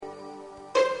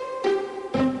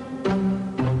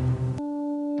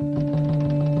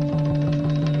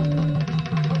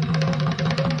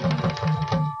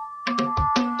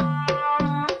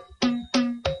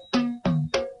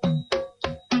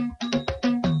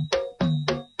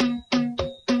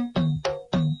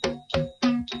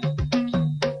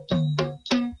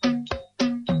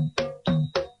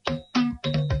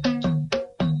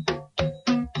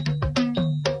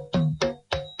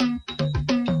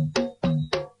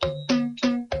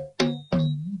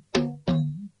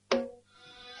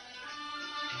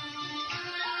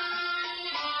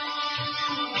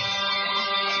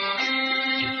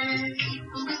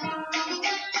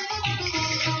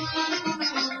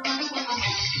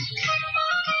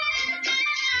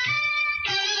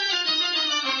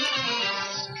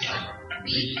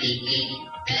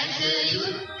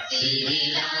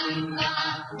Sri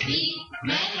Lanka, we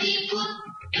many put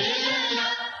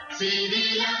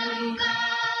Sri Lanka,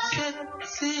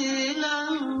 Sri Lanka, Sri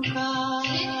Lanka,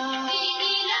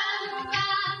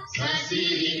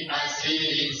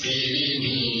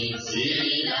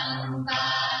 Sri Lanka.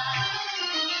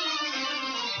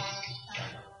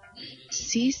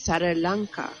 Sara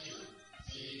Lanka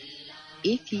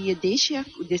ඒකීය දේශයක්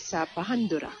උදෙසා පහන්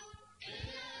දොරක්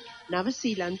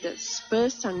නවසීලන්ත ස්පර්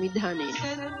සංවිධානයේ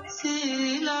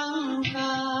ශ්‍රී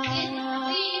Lanka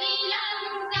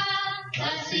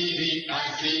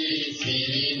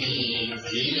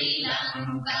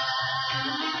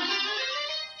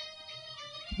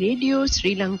Radio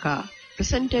Sri Lanka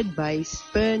presented by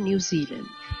Spur New Zealand.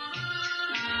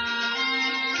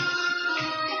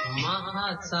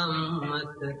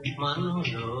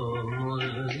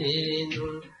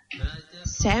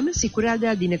 සෑම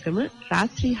සිකුරාදා දිනකම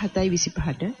රාත්‍රී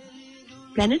 7:25ට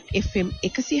Planet FM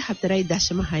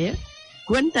 104.6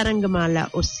 ගුවන් තරංගමාලා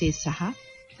ඔස්සේ සහ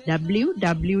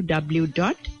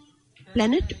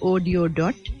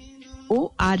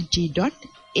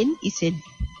www.planetaudio.org.nz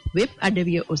වෙබ්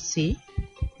අඩවිය ඔස්සේ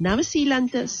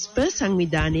නවසීලන්ත ස්පර්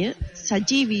සංවිධානය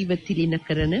සජීවීව තිළින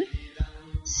කරන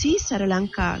Sara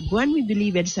Lanka ගුවන්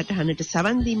විදුලි වැඩසටහනට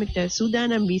සවන් දීමට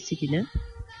සූදානම් වී සිටින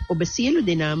ඔබ සියලු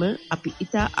දෙනාම අපි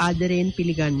ඉතා ආදරයෙන්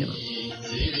පිළිගන්නවා.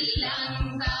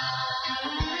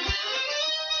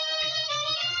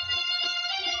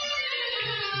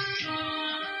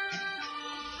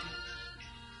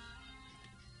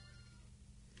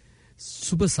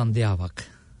 සුබ සන්ධ්‍යාවක්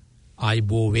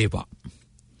ආයිබෝ වේවා.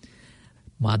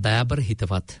 මා දයාබර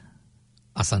හිතවත්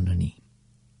අසන්නනි.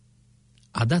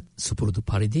 අදත් සුපුරුදු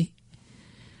පරිදි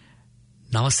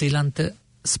නවසීලන්ත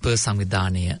ස්පර්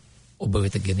සංවිධානය ඔබ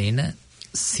වෙත ගෙනෙන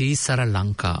Sara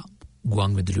Lanka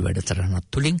ගුවන් විදුලි වැඩසටහනත්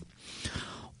තුලින්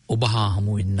ඔබ හා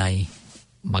හමු වෙන්නයි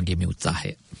මගේ මේ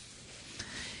උත්සාහය.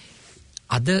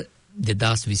 අද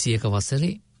 2021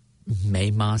 වසරේ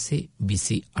මැයි මාසේ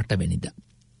 28 වෙනිදා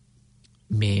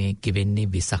මේ ගෙවෙන්නේ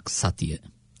වෙසක් සතිය.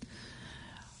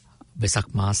 වෙසක්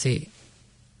මාසේ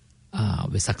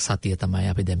වෙසක් සතිය තමයි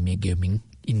අපි දැන් මේ ගෙවමින්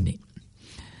ඉන්නේ.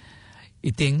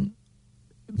 ඉතින්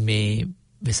මේ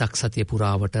වෙසක් සතිය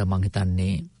පුරාවට මං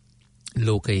හිතන්නේ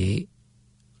ලෝකයේ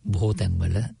බොහෝ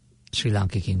තැන්වල ශ්‍රී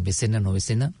ලාංකිකයින් වෙසෙන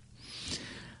නොවෙසෙන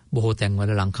බොහෝ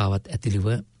තැන්වල ලංකාවත් ඇතුළුව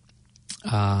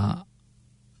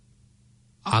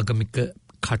ආගමික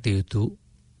කටයුතු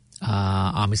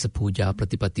ආමිස පූජා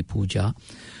ප්‍රතිපත්ති පූජා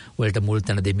වලට මුල්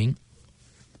තැන දෙමින්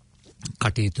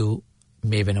කටයුතු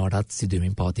මේ වෙනකොටත්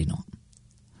සිදුවෙමින් පවතිනවා.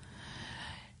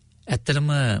 ඇත්තටම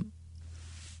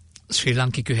ශ්‍රී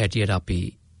ලාංකිකයෝ හැටියට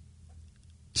අපි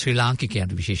ශ්‍රී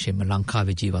ලාංකිකයන්ට විශේෂයෙන්ම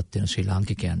ලංකාවේ ජීවත් වෙන ශ්‍රී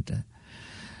ලාංකිකයන්ට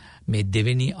මේ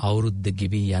දෙවෙනි අවුරුද්ද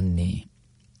ගෙවී යන්නේ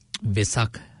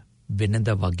වෙසක් වෙනද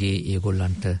වගේ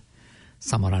ඒගොල්ලන්ට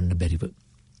සමරන්න බැරිව.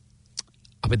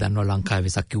 අපි දන්නවා ලංකාවේ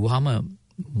වෙසක් කිව්වහම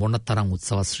මොනතරම්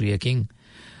උත්සවශ්‍රීයකින්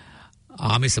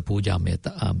ආමිස පූජා මේ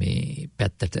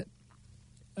පැත්තට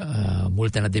මුල්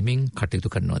තැන දෙමින් කටයුතු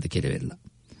කරනවාද කියලා වෙලා.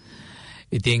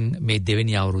 ඉතින් මේ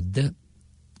දෙවෙනි අවුරුද්ද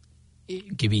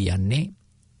ගෙවී යන්නේ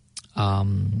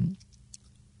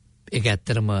ඒක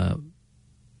ඇත්තරම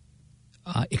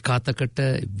එකාතකට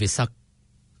වෙසක්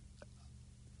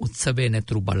උත්සවය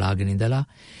නැතුරු බලාගෙන ඉඳලා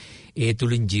ඒ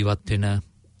තුලින් ජීවත් වෙන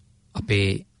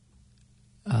අපේ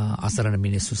අසරණ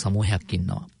මිනිස්සු සමූහයක්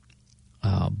ඉන්නවා.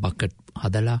 බකට්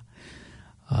හදලා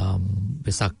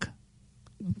වෙසක්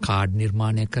කාඩ්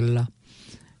නිර්මාණය කරලා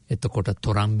එතකොට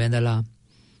තොරන් බැඳලා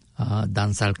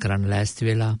දන්සල් කරන්න ලෑස්ති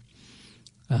වෙලා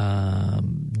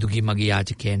දුගී මගී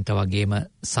යාචකයන්ට වගේම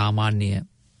සාමාන්‍ය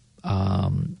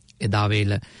එදා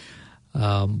වේල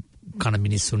කන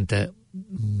මිනිස්සුන්ට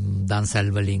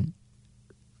දන්සල් වලින්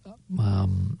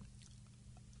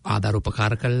ආධාර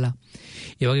උපකාර කළා.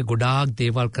 ඒ වගේ ගොඩාක්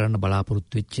දේවල් කරන්න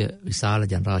බලාපොරොත්තු වෙච්ච විශාල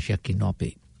ජනරාශියක් ඉන්නවා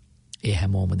අපේ. ඒ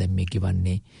හැමෝම දැන් මේ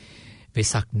කිවන්නේ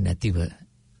වෙසක් නැතිව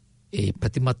ඒ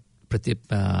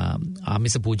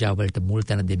ආමිස පූජා වලට මුල්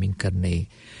තැන දෙමින් කරන්නේ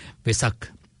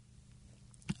වෙසක්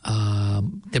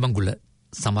තෙමඟුල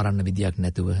සමරන්න විදියක්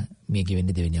නැතුව මේ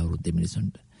ගෙවෙන්නේ දෙවෙනි අවුරුද්දේ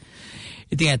මිනිසුන්ට.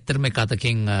 ඉතින් ඇත්තටම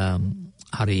කතකින්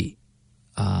හරි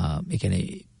ඒ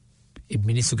කියන්නේ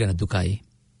මිනිස්සු ගැන දුකයි.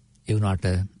 ඒ වුණාට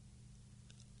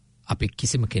අපි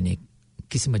කිසිම කෙනෙක්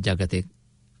කිසිම ජගතේ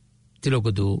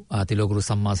තිලෝගුරු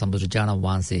සම්මා සම්බුදුරජාණන්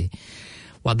වහන්සේ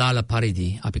වදාළ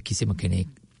පරිදි අපි කිසිම කෙනෙක්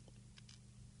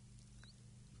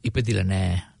ඉපදිලා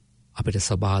නැහැ අපිට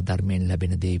සබහා ධර්මයෙන්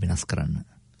ලැබෙන දේ වෙනස් කරන්න.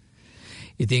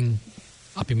 ඉතින්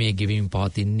අපි මේ ගෙවීම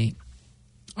පවතින්නේ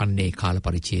අන්නේ කාල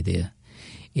පරිච්ඡේදය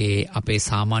ඒ අපේ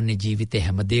සාමාන්‍ය ජීවිතේ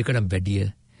හැම දෙයකටම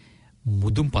වැඩිය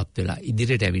මුදුන්පත් වෙලා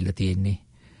ඉදිරියට ඇවිල්ලා තියෙන්නේ.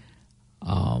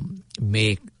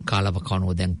 මේ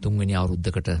කාලවකවානුව දැන් 3 වෙනි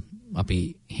අවුරුද්දකට අපි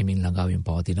හිමින් ළඟාවීම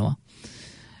පවතිනවා.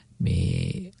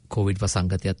 මේ කොවිඩ්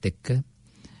වසංගතයත් එක්ක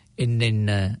එන්න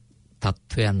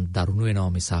තත්වයන් දරුණු වෙනවා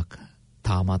මිසක්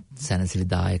තාමත්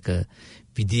සැනසිලිදායක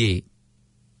විදිහේ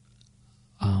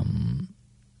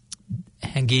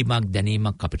හැඟීමක්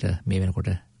දැනීමක් අපිට මේ වෙනකොට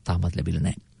තාමත් ලැබිලා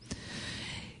නැහැ.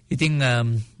 ඉතින්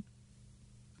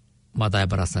මතය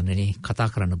බරසන්නනේ කතා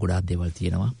කරන්න ගොඩාක් දේවල්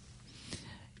තියෙනවා.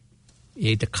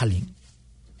 ඒට කලින්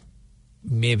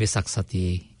මේ වෙසක්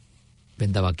සතියේ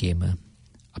වෙනදා වගේම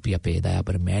අපි අපේ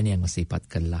දයාබර මෑණියන්ව සිහිපත්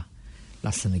කරලා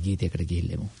ලස්සන ගීතයකට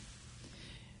ගිහිල්ලෙමු.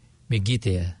 මේ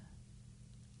ගීතය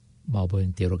මම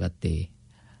ඔබෙන් තේරුම්ගත්තේ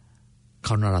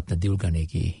කරුණාරත්න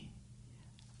දිල්ගණේගේ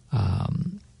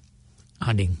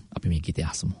හඬින් අපි මේ ගීතය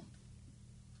අහමු.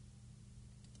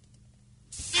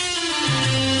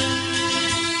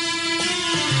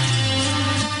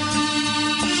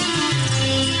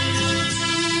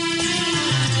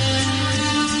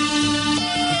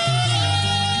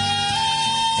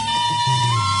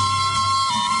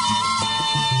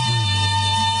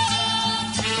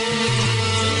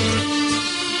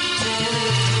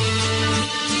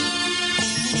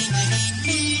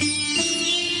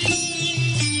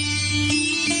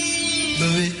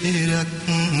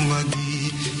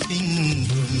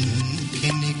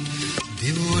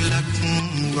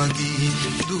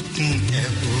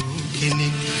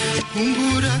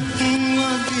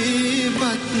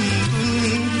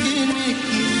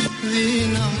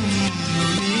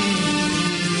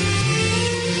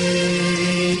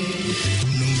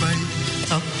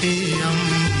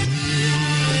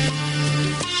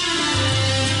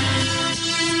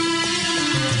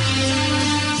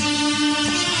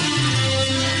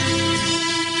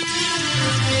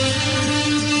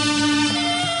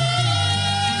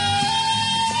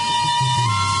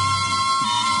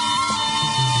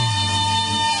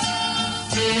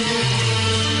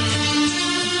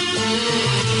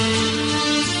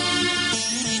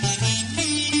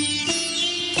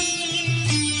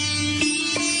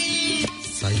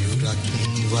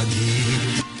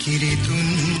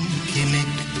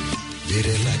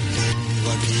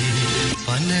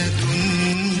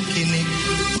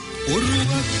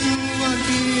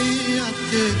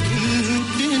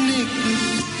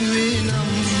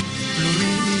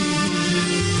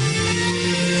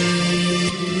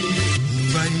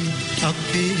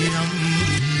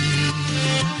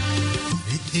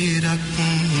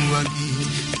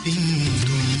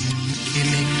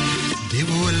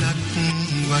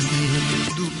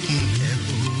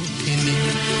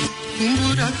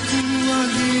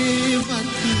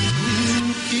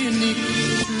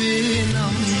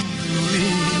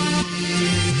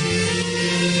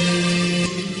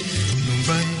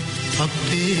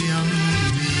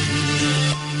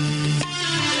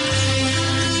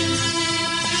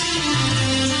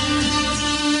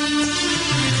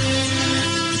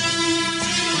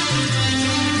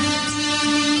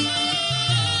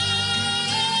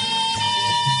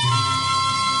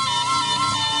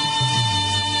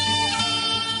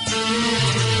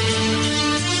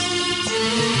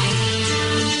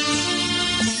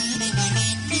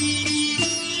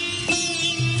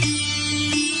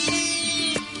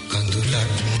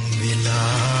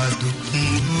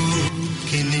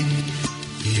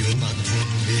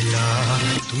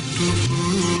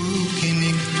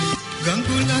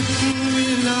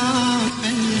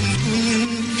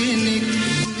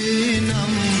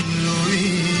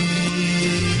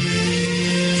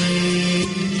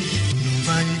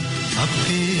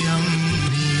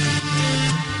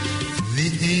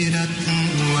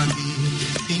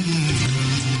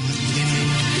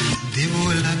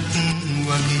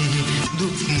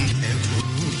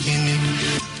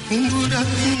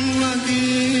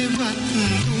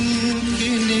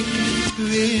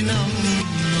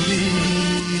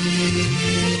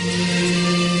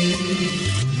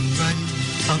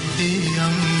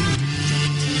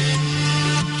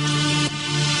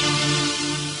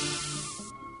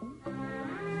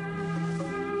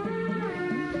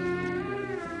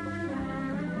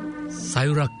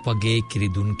 සයුරක් වගේ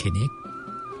කිරිදුන් කෙනෙක්,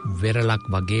 වෙරළක්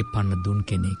වගේ පන්න දුන්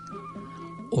කෙනෙක්,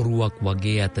 ඔරුවක්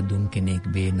වගේ ඇත දුන් කෙනෙක්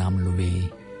වේ නම් ලොවේ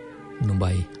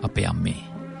නුඹයි අපේ අම්මේ.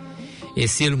 ඒ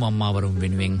සියලු අම්මාවරුන්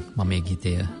වෙනුවෙන් මම මේ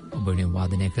ගීතය ඔබ වෙනුවෙන්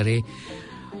වාදනය කරේ.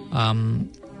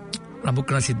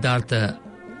 රඹුක්කන සිද්ධාර්ථ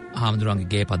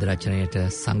හාමුදුරුවන්ගේ ගේ පද රචනයට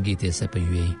සංගීතය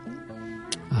සැපයුවේ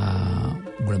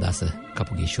ගුණදාස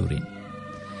කපුගේ ශූරින්.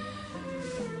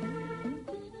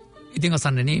 ඉතින්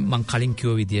අසන්නනේ මං කලින්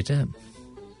කිව්ව විදියට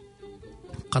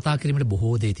කතා කිරීමට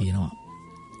බොහෝ දේ තියෙනවා.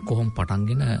 කොහොම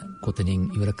පටන්ගෙන කොතනින්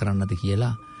ඉවර කරන්නද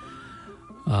කියලා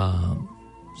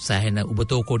සෑහෙන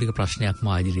උබතෝකෝටික ප්‍රශ්නයක්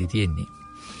මා ඉදිරියේ තියෙන්නේ.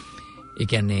 ඒ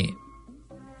කියන්නේ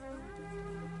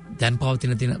දැන්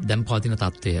පවතින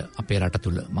තත්ත්වය අපේ රට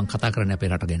තුල මම කතා කරන්නේ අපේ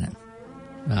රට ගැන.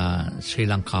 ශ්‍රී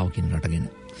ලංකාව කියන රට ගැන.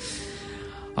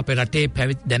 අපේ රටේ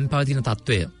දැන් පවතින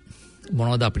තත්ත්වය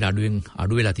මොනවද අපිට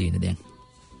අඩු වෙලා තියෙන්නේ දැන්?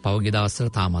 පහුගිය දවස්වල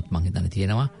තාමත් මං හිතන්නේ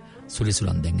තියෙනවා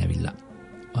සුලිසුලන් දැන් ඇවිල්ලා.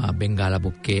 බෙන්ගාල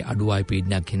බොක්කේ අඩුවයි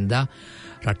පීඩනයක් හින්දා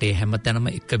රටේ හැමතැනම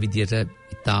එක විදියට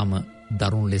ඉතාම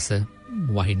දරුණු ලෙස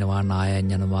වහිනවා,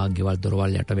 නායයන් යනවා, ගෙවල්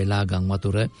දොරවල් යට වෙලා ගම්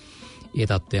වතුර ඒ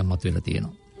තත්ත්වයක් මතුවලා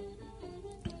තියෙනවා.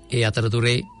 ඒ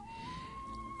අතරතුරේ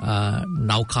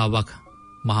නෞකාවක්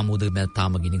මහමුද මැද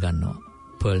තාම ගිනි ගන්නවා.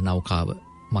 පර්ල් නෞකාව.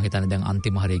 මම හිතන්නේ දැන්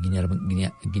අන්තිම හරිය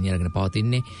ගිනි අරගෙන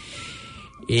පවතින්නේ.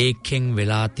 ඒකෙන්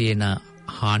වෙලා තියෙන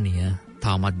හානිය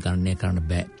තාමත් ගණනය කරන්න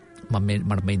බෑ.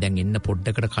 මට මේ දැන් එන්න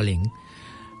පොඩ්ඩකට කලින්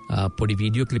පොඩි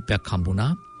වීඩියෝ ක්ලිප් එකක්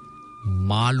හම්බුණා.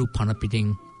 මාළු පණ පිටින්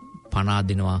පනා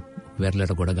දෙනවා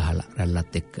වෙරළට ගොඩ ගහලා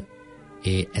රැල්ලත් එක්ක.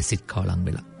 ඒ ඇසිඩ් කවලම්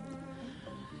වෙලා.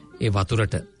 ඒ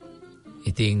වතුරට.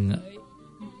 ඉතින්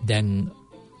දැන්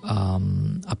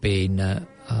අපේ ඉන්න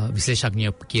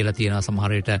විශේෂඥයෝ කියලා තියෙනවා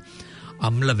සමහර විට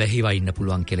අම්ල වැහිවා ඉන්න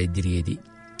පුළුවන් කියලා ඉදිරියේදී.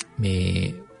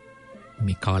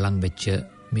 මේ කවලම් වෙච්ච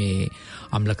මේ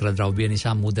අම්ලකර ද්‍රව්‍ය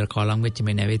නිසා මූදර කවලම් වෙච්ච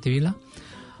මේ නැවේතවිලා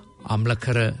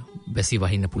අම්ලකර වැසි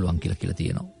වහින්න පුළුවන් කියලා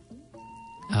තියෙනවා.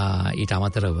 ඊට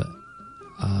අමතරව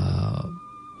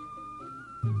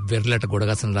වෙරළට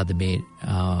ගොඩගසන ලද මේ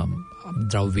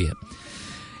ද්‍රව්‍ය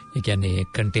ඒ කියන්නේ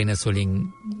කන්ටේනර්ස් වලින්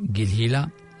ගිලිහිලා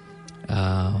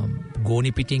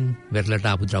ගෝනි පිටින් වෙරළට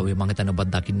ආපු ද්‍රව්‍ය මම හිතන්නේ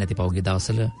ඔබත් දකින්න නැති පහුගිය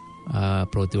දවස්වල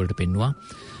ප්‍රවෘත්ති වලට පෙන්නුවා.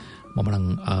 මම නම්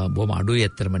බොහොම අඩුයි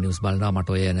ඇත්තටම නිවුස් බලනවා. මට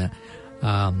ඔය යන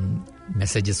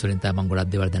මැසේජස් වලින් තමයි මම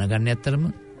ගොඩක් දේවල් දැනගන්නේ ඇත්තටම.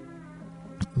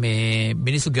 මේ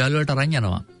මිනිස්සු ගෙවල් වලට අරන්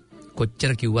යනවා.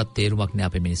 කොච්චර කිව්වත් තේරුමක් නෑ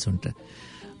අපේ මිනිස්සුන්ට.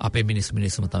 අපේ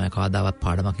මිනිස්සුම තමයි කවදාවත්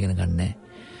පාඩමක් ඉගෙන ගන්න නෑ.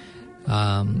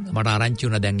 මට ආරංචි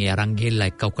වුණා දැන් ඒ අරන් ගිහිල්ලා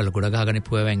එක්කව කරලා ගොඩ ගහගෙන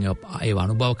පුවෙන් ඒව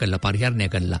අනුභව කරලා පරිහරණය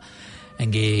කරලා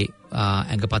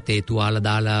ඇඟපතේ තුවාල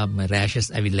දාලා රෑෂස්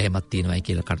ඇවිල්ලා එහෙමත් තියෙනවායි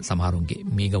කියලා සමහරුන්ගේ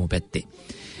මීගමු පැත්තේ.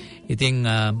 ඉතින්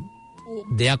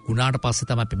දෙයක් වුණාට පස්සේ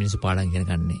තමයි අපි මිනිස්සු පාඩම් ඉගෙන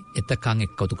ගන්නෙ. එතකන්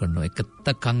එක්කතු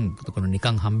කරනවා.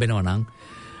 නිකන් හම්බෙනවා නම්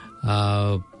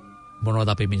මොනවද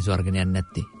අපේ මිනිස්සු අරගෙන යන්නේ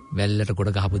නැත්තේ? වැල්ලට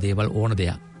ගොඩ ගහපු දේවල් ඕන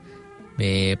දෙයක්.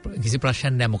 මේ කිසි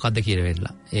ප්‍රශ්නයක් නැහැ මොකද්ද කියලා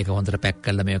වෙලා. ඒක හොඳට පැක්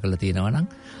කරලා මේක කරලා තියෙනවා නම්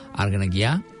අරගෙන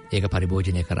ගියා. ඒක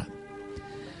පරිභෝජනය කරා.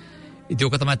 ඉතින්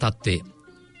ඔක තමයි තත්ත්වය.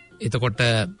 එතකොට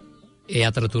ඒ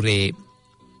අතරතුරේ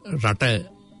රට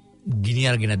ගිනි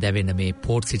අරගෙන දැවෙන මේ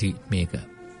පෝට් සිටි මේක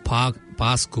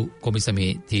පාස්කු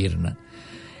කොමිසමේ තීරණ.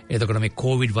 එතකොට මේ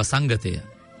කොවිඩ් වසංගතය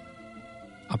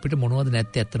අපිට මොනවද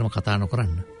නැත්තේ ඇත්තටම කතා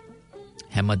නොකරන්න.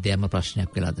 හැමදේම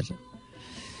ප්‍රශ්නයක් වෙලාදට.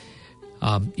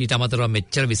 ඊට අමතරව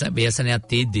මෙච්චර ව්‍යසනයක්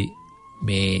තියෙද්දි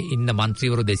මේ ඉන්න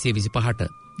മന്ത്രിවරු 225ට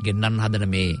ගෙන්නන්න හදන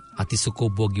මේ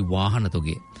අතිසුඛෝභෝගී වාහන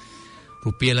තොගේ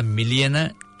රුපියල මිලියන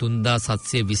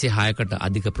 3726කට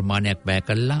අධික ප්‍රමාණයක් වැය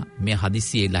කළා. මේ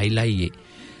හදිසියේ ලයිලයියේ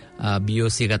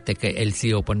BOC එකත් එක්ක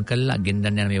LC ඕපන් කළා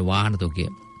ගෙන්නන්න යන මේ වාහන තොගේ.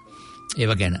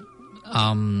 ඒව ගැන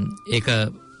ඒක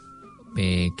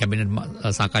මේ කැබිනට්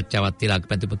සාකච්ඡාවක් තියලා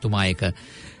අගමැතිතුමා ඒක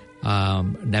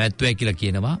නැවැත්තුවයි කියලා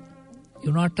කියනවා. ඒ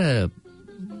වුණාට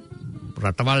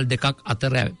රටවල් දෙකක්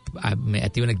අතර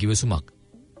ඇතිවන ගිවිසුමක්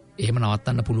එහෙම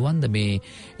නවත්තන්න පුළුවන්ද? මේ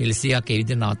LC එකක් ඒ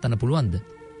විදිහට නවත්තන්න පුළුවන්ද?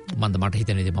 මට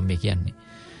හිතෙන විදිහ මම මේ කියන්නේ.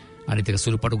 අනිත් එක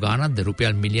සුළුපටු ගාණක්ද?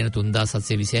 රුපියල් මිලියන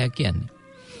 3726ක් කියන්නේ.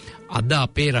 අද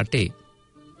අපේ රටේ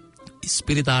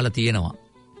ඉස්පිරිතාල තියෙනවා.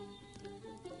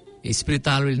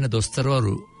 ඉස්පිරිතාල වල ඉන්න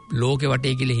දොස්තරවරු ලෝකෙ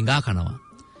වටේ ගිහලා හිඟා කනවා.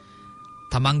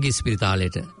 තමන්ගේ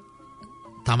ඉස්පිරිතාලෙට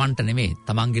තමන්ට නෙමෙයි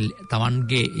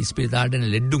තමන්ගේ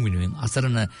ඉස්පිරිතාලෙට ලෙඩ්ඩු වෙනුවෙන්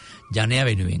අසරණ ජනයා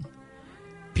වෙනුවෙන්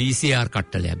PCR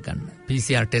කට්ටලයක් ගන්න,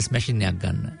 PCR ටෙස්ට් මැෂින් එකක්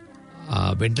ගන්න,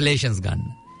 වෙන්ටිලේෂන්ස් ගන්න.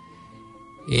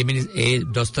 ඒ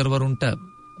දොස්තරවරුන්ට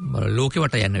ලෝකෙ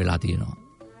වට යන්න වෙලා තියෙනවා.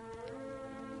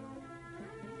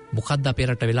 මොකද්ද අපේ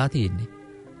රට වෙලා තියෙන්නේ?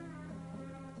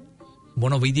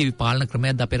 මොන විදිහේ පාලන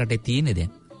ක්‍රමයක්ද අපේ රටේ තියෙන්නේ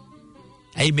දැන්?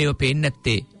 ඇයි මේව පේන්නේ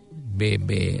නැත්තේ? මේ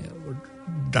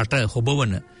රට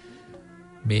හොබවන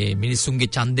මේ මිනිසුන්ගේ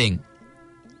ඡන්දෙන්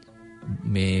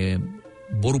මේ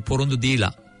බොරු පොරොන්දු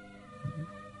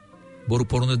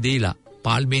දීලා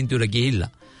පාර්ලිමේන්තුවට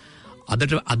ගිහිල්ලා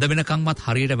අද වෙනකන්වත්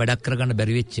හරියට වැඩක් කරගන්න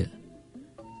බැරි වෙච්ච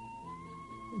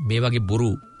මේ වගේ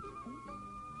බොරු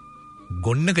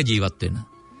ගොන්නක ජීවත් වෙන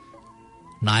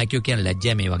නායකයෝ කියන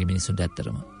ලැජ්ජා මේ වගේ මිනිස්සුන්ට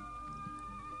ඇත්තටම.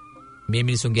 මේ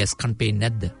මිනිස්සුන්ගේ ඇස්කන් පේන්නේ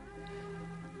නැද්ද?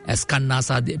 ඇස්කන්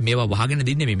නාසාද මේවා වහගෙන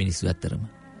දින්නේ මේ මිනිස්සු ඇත්තටම.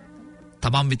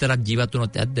 තමන් විතරක් ජීවත්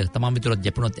වුණොත් ඇද්ද? තමන් විතරක්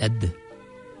ජැපුණොත් ඇද්ද?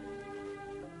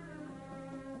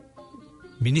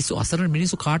 මිනිස්සු අසරණ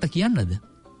මිනිස්සු කාට කියන්නද?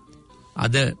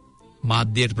 අද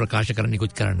මාධ්‍යයට ප්‍රකාශ කරන්න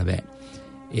නිකුත් කරන්න බෑ.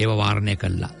 ඒව වාරණය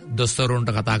කළා.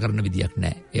 දොස්තරොන්ට කතා කරන විදියක්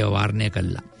නැහැ. ඒව වාරණය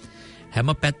කළා.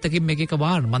 හැම පැත්තකින් මේක එක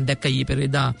වාරණ. මම දැක්ක ඊයේ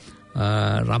පෙරේදා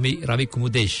රවි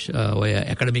කුමුදේශ් ඔය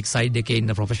ඇකඩමික් සයිඩ් එකේ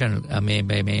ඉන්න ප්‍රොෆෙෂනල්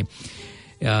මේ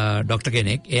ડોක්ටර්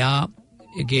කෙනෙක්.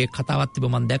 එයාගේ කතාවක් තිබ්බ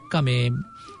මම දැක්කා මේ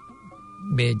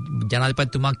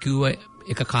ජනාධිපතිතුමා කිව්ව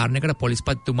එක කාරණයකට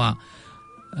පොලිස්පතිතුමා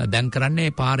දැන්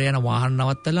කරන්නේ පාරේ යන වාහන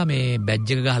නවත්තලා මේ බැජ්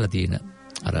එක ගහලා තියෙන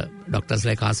අර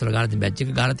ડોක්ටර්ස්ලා කාසල ගහලා තියෙන බැජ් එක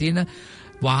ගහලා තියෙන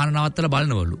වාහන නවත්තලා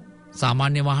බලනවලු.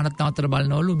 සාමාන්‍ය වාහනත් නවත්තලා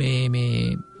බලනවලු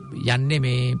මේ යන්නේ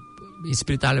මේ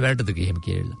ඉස්පිරිතාල වලටද එහෙම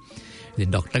කියලා. ඉතින්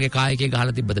ડોක්ටර්ගේ කායකේ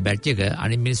ගහලා තිබ්බද බැජ් එක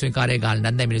අනිත් මිනිස්සුන්ගේ කාර්යය ගහලා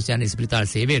නැත්නම් මිනිස්සු යන්නේ ඉස්පිරිතාල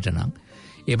සේවයට නම්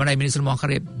එමණයි මිනිස්සුන් මොකක්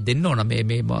හරි දෙන්න ඕන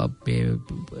මේ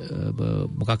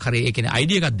මොකක් හරි ඒ කියන්නේ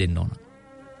අයිඩියා එකක් දෙන්න ඕන.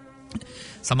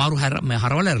 සමහරු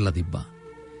හරවල ඇරලා තිබ්බා.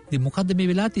 ඉතින් මොකද්ද මේ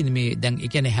වෙලා තියෙන්නේ මේ දැන් ඒ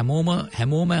කියන්නේ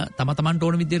හැමෝම තම තමන්ට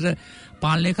ඕන විදිහට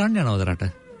පාලනය කරන්න යනවද රට?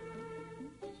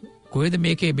 කොහෙද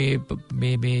මේකේ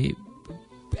මේ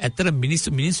ඇත්තට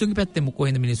මිනිස්සුන්ගේ පැත්තෙන්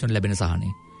කොහෙන්ද මිනිස්සුන් ලැබෙන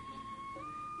සහනේ?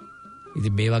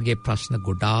 ඉතින් මේ වගේ ප්‍රශ්න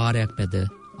ගොඩාරයක් මැද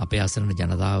අපේ අසරණ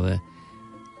ජනතාව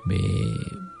මේ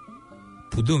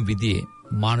පුදුම විදිහේ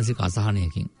මානසික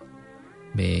අසහනයකින්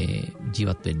මේ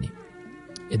ජීවත් වෙන්නේ.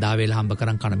 එදා වේල හම්බ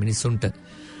කරන් කන මිනිස්සුන්ට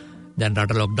දැන්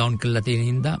රට ලොක්ඩවුන් කරලා තියෙන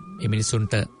හින්දා මේ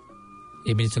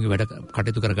මිනිස්සුන්ගේ වැඩ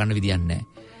කටයුතු කරගන්න විදියක් නැහැ.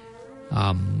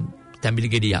 තැඹිලි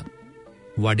ගෙඩියක්,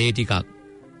 වඩේ ටිකක්,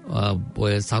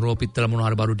 ඔය සරෝ පිත්තල මොන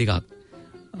හරි බරු ටිකක්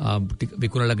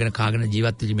විකුණලාගෙන කාගෙන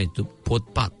ජීවත් වෙච්ච මිනිස්සු,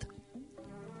 පොත්පත්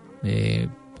මේ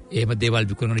එහෙම දේවල්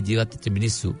විකුණන ජීවත් වෙච්ච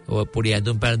මිනිස්සු, ඔය පොඩි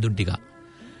ඇඳුම් පැළඳුම් ටික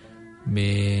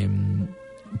මේ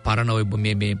පරණ ඔය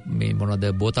මේ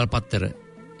මොනවද බෝතල් පත්තර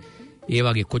ඒ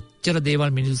වගේ කොච්චර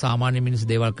දේවල් මිනිස්සු සාමාන්‍ය මිනිස්සු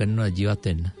දේවල් කරනවා ජීවත්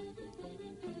වෙන්න.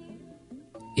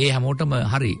 ඒ හැමෝටම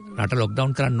හරි රට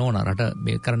ලොක්ඩවුන් කරන්න ඕන, රට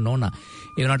මේ කරන්න ඕන.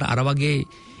 ඒ වුණාට අර වගේ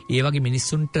ඒ වගේ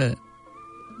මිනිස්සුන්ට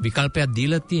විකල්පයක්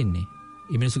දීලා තියෙන්නේ.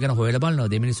 මේ මිනිස්සු ගැන හොයලා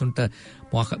බලනවාද? මේ මිනිස්සුන්ට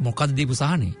මොකක්ද දීපු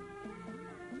සහනේ?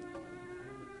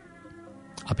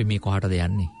 අපි මේ කොහාටද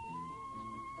යන්නේ?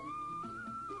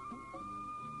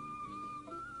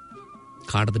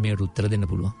 කාටද මේකට උත්තර දෙන්න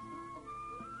පුළුවන්?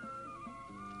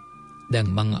 දැන්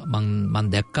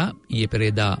මං දැක්කා ඊයේ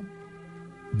පෙරේදා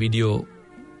වීඩියෝ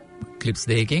ක්ලිප්ස්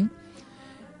දෙකකින්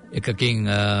එකකින්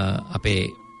අපේ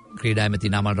ක්‍රීඩා ඇමති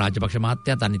නාමල් රාජපක්ෂ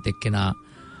මහත්තයා අනිත් එක්කෙනා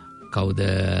කවුද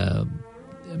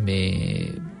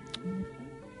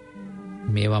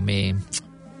මේවා මේ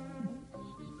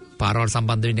පාරවල්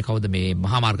සම්බන්ධ වෙන්නේ කවුද මේ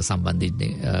මහා මාර්ග සම්බන්ධ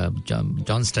ඉන්නේ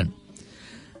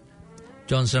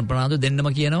ජොන්ස්ටන් ප්‍රනාන්දු දෙන්නම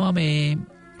කියනවා මේ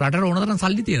රටට ඕන තරම්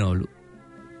සල්ලි තියනවලු.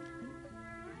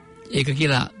 ඒක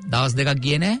කියලා දවස් දෙකක්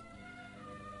ගියේ නෑ.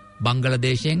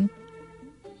 බංග්ලාදේශයෙන්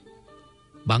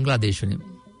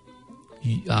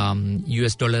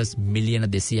US ඩොලර්ස් මිලියන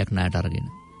 200ක් ණයට අරගෙන.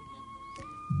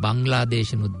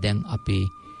 බංග්ලාදේශනුත් දැන් අපේ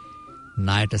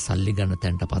ණයට සල්ලි ගන්න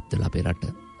තැනටපත් වෙලා අපේ රට.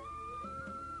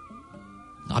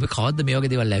 අපි කවද්ද මේ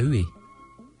වගේ දේවල් ඇහුවේ?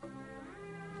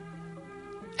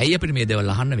 ඇයි අපිට මේ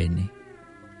දේවල් අහන්න වෙන්නේ?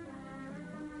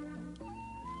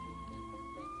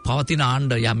 පවතින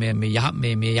ආණ්ඩුව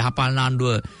මේ යහපාලන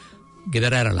ආණ්ඩුව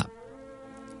ගෙදර ඇරලා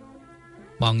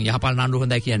මං යහපාලන ආණ්ඩුව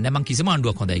හොඳයි කියන්නේ නැහැ. මං කිසිම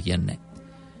ආණ්ඩුවක් හොඳයි කියන්නේ නැහැ.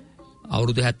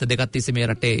 අවුරුදු 72ක් තිස්සේ මේ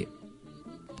රටේ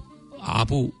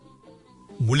ආපු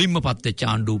මුලින්ම පත් වෙච්ච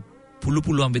ආණ්ඩුව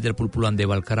පුළුවන් විදිහට පුළුවන්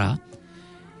දේවල් කරා.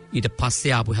 ඊට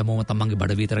පස්සේ ආපු හැමෝම තමන්ගේ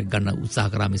බඩ විතරක් ගන්න උත්සාහ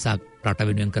කරා මිසක් රට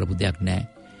වෙනුවෙන් කරපු දෙයක් නැහැ.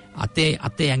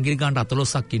 අතේ ඇඟිලි ගන්නට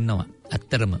 14ක් ඉන්නවා.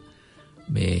 ඇත්තරම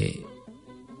මේ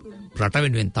රට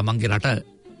වෙනුවෙන් තමන්ගේ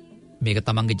රට මේක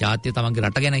තමන්ගේ ජාතිය තමන්ගේ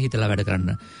රට ගැන හිතලා වැඩ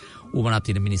කරන්න උවමනා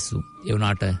තියෙන මිනිස්සු. ඒ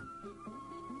වුණාට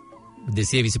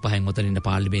 225න් උතන ඉන්න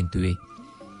පාර්ලිමේන්තුවේ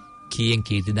කීයෙන්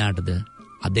කීටි දාටද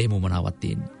අද එහෙම උවමනාවක්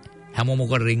තියෙන්නේ. හැමෝම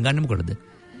මොකද රින්ගන්නේ මොකටද?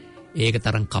 ඒක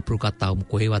තරම් කපුරු කතාව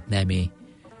කොහෙවත් නැහැ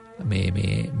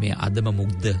මේ අදම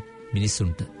මුග්ධ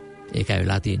මිනිස්සුන්ට. ඒකයි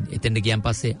වෙලා තියෙන්නේ. එතෙන්ට ගියන්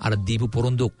පස්සේ අර දීපු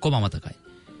පොරොන්දු ඔක්කොම අමතකයි.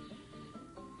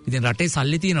 ඉතින් රටේ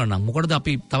සල්ලි තියෙනවා නම් මොකටද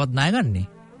අපි තවත් ණය ගන්නෙ?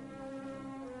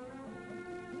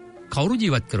 කවුරු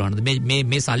ජීවත් කරනවද?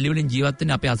 මේ සල්ලි වලින් ජීවත්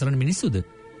වෙන්නේ අපේ අසරණ මිනිස්සුද?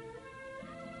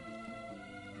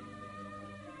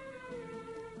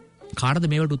 කාටද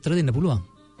මේවට උත්තර දෙන්න පුළුවන්?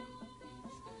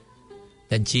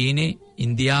 දැන් චීනේ,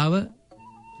 ඉන්දියාව,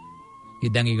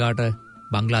 ඉතින් ඊගාට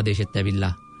බංග්ලාදේශෙත්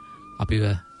ඇවිල්ලා අපිව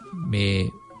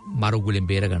මේ මරුගුලෙන්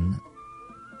බේරගන්න.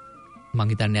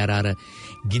 මං හිතන්නේ අර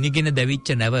ගිනිගෙන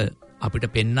දැවිච්ච නැව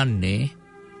අපිට පෙන්වන්නේ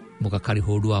මොකක් හරි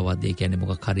හොඩුවාවක්ද? ඒ කියන්නේ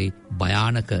මොකක් හරි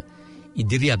භයානක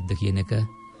ඉදිරියක්ද කියන එක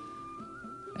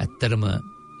ඇත්තටම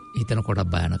හිතන කොට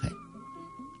භයානකයි.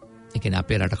 ඒ කියන්නේ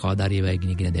අපේ රට කවදා හරි ඒවයි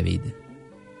ගිනිගෙන දැවෙයිද?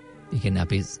 ඒ කියන්නේ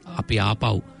අපි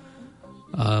ආපහු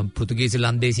පෘතුගීසි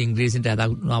ලන්දේසි ඉංග්‍රීසින්ට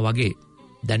ඇදුණා වගේ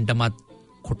දැන්ටමත්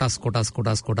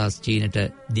කොටස් චීනට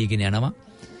දීගෙන යනවා.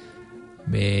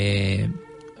 මේ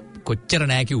කොච්චර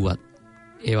නෑ කිව්වත්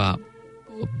ඒවා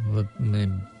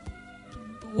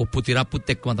ඔප්පු තිරප්පුත්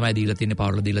එක්කම තමයි දීලා තියෙන්නේ,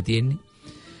 පවර්ලා දීලා තියෙන්නේ.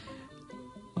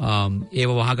 ඒව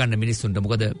වහගන්න මිනිස්සුන්ට.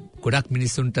 මොකද ගොඩක්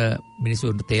මිනිස්සුන්ට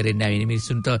තේරෙන්නේ නැහැ. මේ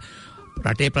මිනිස්සුන්ට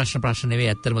රටේ ප්‍රශ්න නෙවෙයි,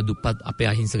 ඇත්තටම දුප්පත් අපේ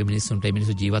අහිංසක මිනිස්සුන්ට මේ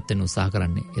මිනිස්සු ජීවත් වෙන්න උත්සාහ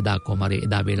කරන්නේ. එදා කොහම හරි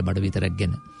එදා වේල බඩ විතරක්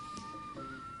ගෙන.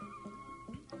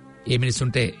 මේ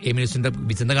මිනිස්සුන්ට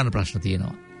විසඳ ගන්න ප්‍රශ්න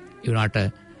තියෙනවා. ඒ වුණාට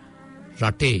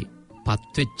රටේ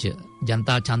පත්වෙච්ච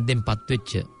ජනතා ඡන්දෙන්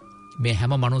පත්වෙච්ච මේ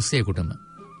හැම මිනිස්සෙකුටම,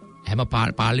 හැම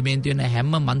පාර්ලිමේන්තුවේ ඉන්න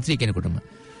හැම മന്ത്രി කෙනෙකුටම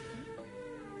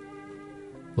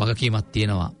වගකීමක්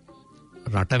තියෙනවා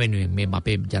රට වෙනුවෙන්, මේ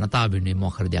අපේ ජනතාව වෙනුවෙන්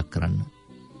මොකක් හරි දෙයක් කරන්න.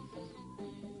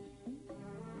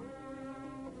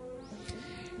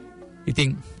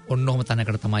 ඉතින් ඔන්නෝම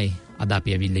තැනකට තමයි අද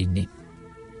අපි ඇවිල්ලා ඉන්නේ.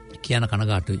 කියන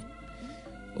කනගාටුයි.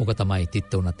 ඕක තමයි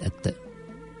තිත්ත උනත් ඇත්ත.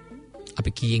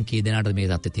 අපි කීයෙන් කී දෙනාටද මේ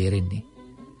தත්ත්වය තේරෙන්නේ?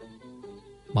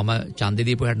 මම ඡන්දෙ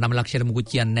දීපු 69 ලක්ෂයට මුකුත්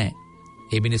කියන්නේ නැහැ.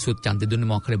 ඒ මිනිස්සුත් ඡන්දෙ දුන්නේ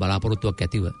මොකක් හරි බලාපොරොත්තුවක්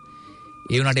ඇතිව.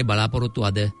 ඒ වුණාට ඒ බලාපොරොත්තු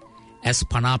අද ඇස්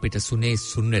පනා පිට සුනේ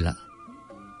සුන් වෙලා.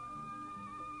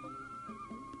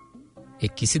 ඒ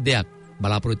කිසි දෙයක්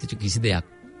බලාපොරොත්තු වෙච්ච කිසි දෙයක්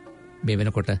මේ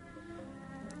වෙනකොට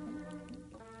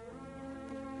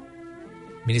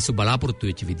මිනිස්සු බලාපොරොත්තු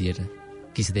වෙච්ච විදියට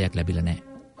කිසි දෙයක් ලැබිලා නැහැ.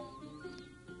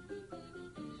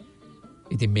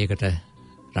 ඉතින් මේකට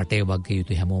රටේ වගේ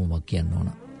යුතු හැමෝම වක් කියන්න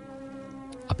ඕන.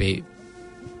 අපේ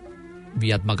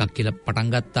වියත්මකක් කියලා පටන්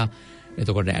ගත්තා.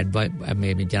 එතකොට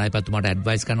මේ ජනාධිපතිතුමාට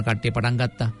ඇඩ්වයිස් කරන කට්ටිය පටන්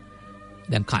ගත්තා.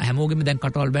 දැන් හැමෝගෙම දැන්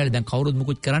කටවල් බෑලේ. දැන් කවුරුත්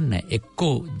මුකුත් කරන්නේ නැහැ.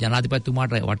 එක්කෝ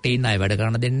ජනාධිපතිතුමාට වටේ ඉන්න අය වැඩ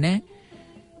කරන්න දෙන්නේ නැහැ.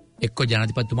 එක්කෝ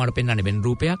ජනාධිපතිතුමාට පෙන්වන්නේ වෙන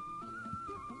රූපයක්.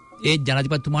 ඒ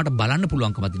ජනාධිපතිතුමාට බලන්න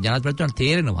පුළුවන්කම තියෙන. ජනාධිපතිතුමාට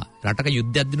තේරෙනවා රටක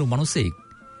යුද්ධයක් දිනු මිනිස්සෙක්.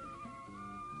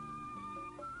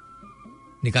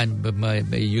 නිකන්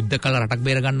යුද්ධ කළ රටක්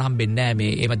බේර ගන්න හම්බෙන්නේ නැහැ.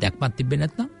 මේ එහෙම දැක්මක් තිබෙන්නේ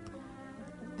නැත්නම්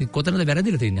ඉතින් කොතනද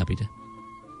වැරදිලා තියෙන්නේ අපිට?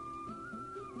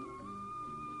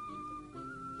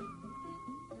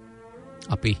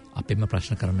 අපි අපෙම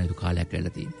ප්‍රශ්න කරන්න යුතු කාලයක්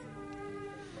වෙලා තියෙන්නේ.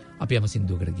 අපි යම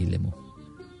සින්දුවකට ගිල්ලෙමු.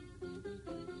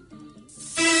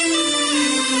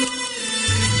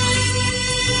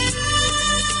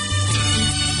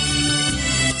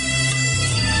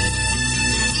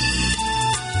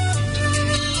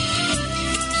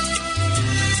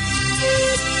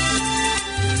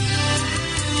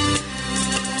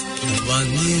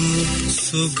 වනින්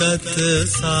සුගත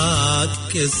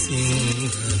සාක්‍ය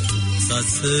සිංහ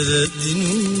සසර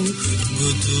දිනු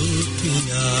බුදු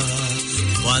පියා.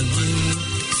 වනින්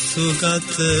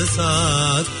සුගත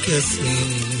සාක්‍ය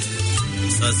සිංහ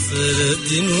සසර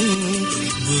දිනු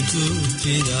බුදු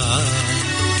පියා.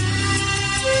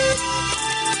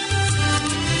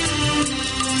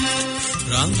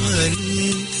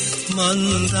 රමණී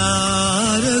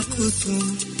මන්දාර කුසුම්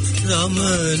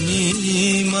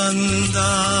රමණී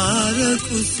මන්දාර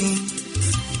කුසුම්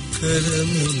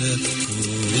කරමුන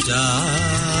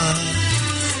පූජා.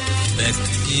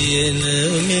 බැක්කියන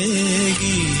මේ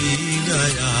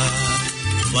ගීගයා.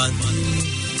 වනින්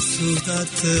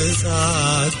සුගත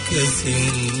සාක්‍ය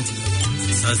සිංහ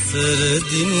සසර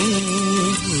දිනු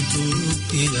බුදු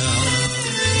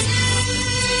පියා.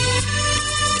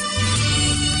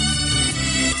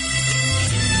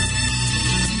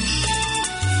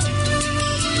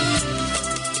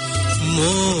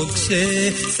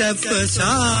 මොක්ෂේ සැප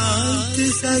ශාන්ති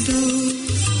සදු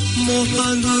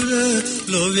මොහඳුර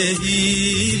ලොවේහි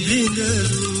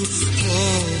බිඳරු.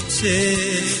 මොක්ෂේ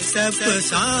සැප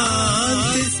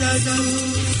ශාන්ති සදු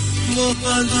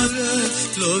මොහඳුර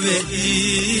ලොවේහි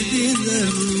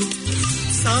බිඳරු.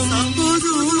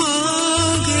 සම්බුදු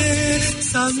මාගේ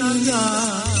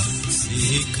සංඥා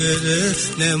සීකර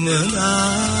නැමනා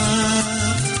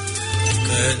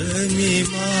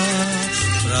කරමිමා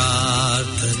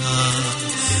प्रार्थना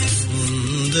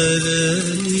सुंदर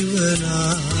निवना.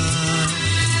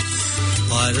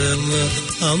 परम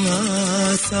अमा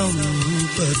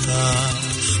संपदा.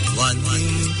 वनिं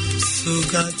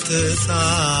सुगत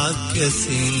साक्य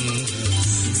सिंह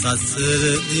ससर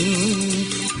दिन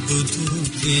बुदु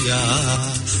प्रिया.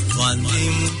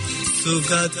 वनिं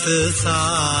सुगत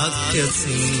साक्य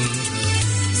सिंह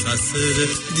ससर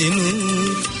दिन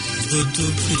බුදු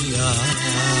පියා.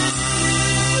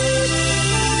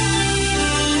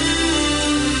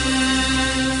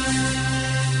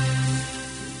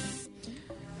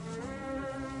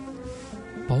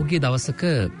 පෞගේ දවසක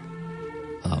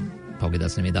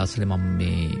මේ දවස්වල මම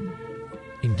මේ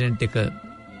ඉන්ටර්නෙට් එක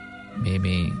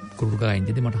මේ කුරුල්ගා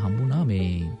ඉඳිද්දි මට හම්බුණා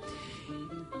මේ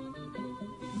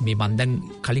මේ මන් දැන්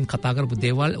කලින් කතා කරපු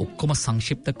දේවල් ඔක්කොම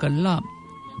සංක්ෂිප්ත කරලා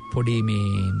පොඩි මේ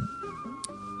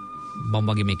මම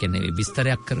වගේ මේ කියන්නේ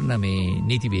විස්තරයක් කරන මේ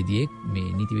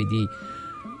නීතිවේදී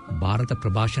ಭಾರತ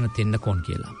ප්‍රභාෂණ තෙන්නකෝන්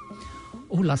කියලා.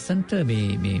 ඔහු ලස්සන්ට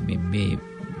මේ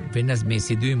වෙනස් මේ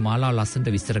සිදුවීම් මාලාව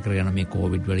ලස්සන්ට විස්තර කරගෙන මේ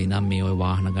කොවිඩ් වල ඉඳන් මේ ඔය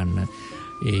වාහන ගන්න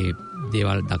ඒ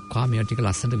දේවල් දක්වා මේවා ටික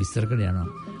ලස්සන්ට විස්තර කරගෙන යනවා.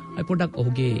 අය පොඩ්ඩක්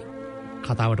ඔහුගේ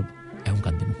කතාවට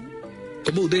අහුම්කම් දෙමු.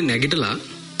 ඔබ උදේ නැගිටලා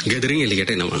ගෙදරින්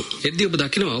එළියට එනවා. එද්දී ඔබ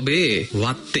දකිනවා ඔබේ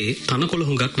වත්තේ තනකොළ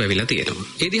හුඟක් වැවිලා තියෙනවා.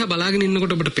 ඒ දිහා බලාගෙන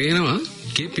ඉන්නකොට ඔබට පේනවා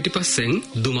ගේ පිටිපස්සෙන්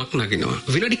දුමක් නගිනවා.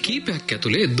 විනාඩි කිහිපයක්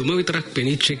ඇතුලේ දුම විතරක්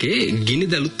පෙනිච්ච එකේ ගිනි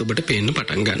දැලුත් ඔබට පේන්න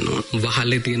පටන් ගන්නවා.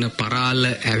 වහලේ තියෙන පරාල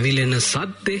ඇවිලෙන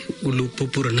සද්දේ, උළු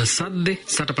පුපුරන සද්දේ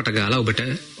සටපට ගාලා ඔබට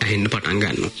ඇහෙන්න පටන්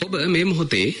ගන්නවා. ඔබ මේ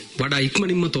මොහොතේ වඩා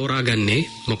ඉක්මනින්ම තෝරාගන්නේ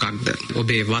මොකක්ද?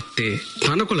 ඔබේ වත්තේ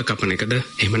තනකොළ කපන එකද?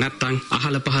 එහෙම නැත්නම්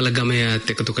අහල පහල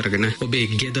ගමයාත් එකතු කරගෙන ඔබේ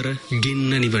ගෙදර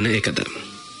ගින්න නිවන එකද?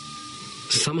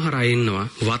 සමහර අය ඉන්නවා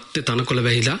වත්තේ තනකොළ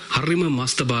වැහිලා හරිම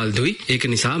මස්ත බාල්දුයි. ඒක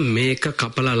නිසා මේක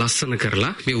කපලා ලස්සන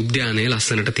කරලා මේ උද්‍යානයේ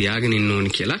ලස්සනට තියාගෙන ඉන්න ඕනි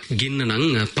කියලා. ගින්න නම්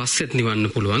පස්සෙත් නිවන්න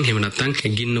පුළුවන්. එහෙම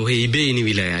නැත්නම් ගින්න ඔහේ ඉබේ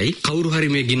නිවිලා යයි. කවුරු හරි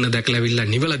මේ ගින්න දැකලා ඇවිල්ලා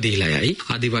නිවලා දීලා යයි.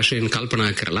 ආදි වශයෙන්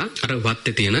කල්පනා කරලා අර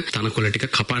වත්තේ තියෙන තනකොළ ටික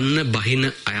කපන්න බහින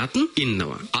අයත්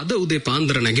ඉන්නවා. අද උදේ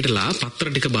පාන්දර නැගිටලා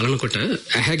පත්‍ර ටික බලනකොට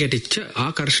ඇහැ ගැටිච්ච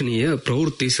ආකර්ශනීය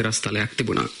ප්‍රවෘත්ති සිරස්තලයක්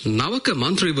තිබුණා. නවක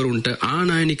මන්ත්‍රීවරුන්ට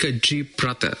ආනායනික ජීප්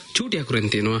රථ චූටියක්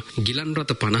තියෙනවා. ගිලන්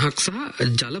රථ 50ක් සහ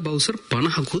ජල බවුසර්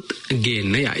 50කුත්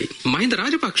ගේන්න යයි. මහින්ද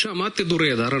රාජපක්ෂ අමාත්‍ය ධුරය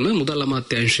දරන මුදල්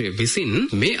අමාත්‍යාංශය විසින්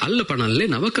මේ අල්ලපනල්ලේ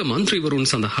නවක මන්ත්‍රීවරුන්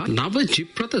සඳහා නව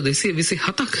ජීප් රථ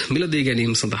 227ක් මිලදී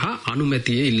ගැනීම සඳහා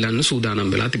අනුමැතිය ඉල්ලන්න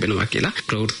සූදානම් වෙලා තිබෙනවා කියලා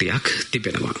ප්‍රවෘත්තියක්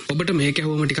තිබෙනවා. ඔබට මේක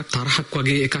ඇහුවම ටිකක් තරහක්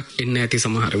වගේ එකක් එන්න ඇති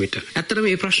සමහර විට. ඇත්තටම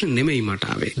මේ ප්‍රශ්නේ නෙමෙයි මට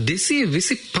ආවේ.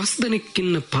 225 දෙනෙක්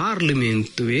ඉන්න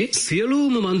පාර්ලිමේන්තුවේ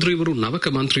සියලුම මන්ත්‍රීවරු නවක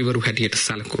මන්ත්‍රීවරු හැටියට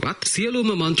සැලකුවත්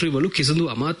සියලුම මන්ත්‍රීවරු කිසිදු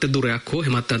අමාත්‍ය ධුරයක් හෝ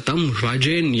එහෙමත් නැත්නම්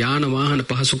රජයෙන් යාන වාහන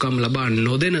පහසුකම් ලබා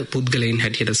නොදෙන පුද්ගලයන්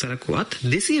හැටියට සැලකුවත්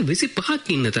 225ක්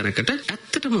ඉන්න තැනකට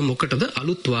ඇත්තටම මොකටද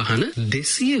අලුත් වාහන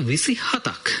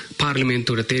 227ක්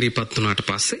පාර්ලිමේන්තුවට තේරිපත් වුණාට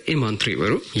පස්සේ ඒ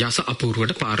මන්ත්‍රීවරු යස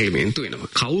අපූර්වට පාර්ලිමේන්තු වෙනවා.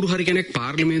 කවුරු හරි කෙනෙක්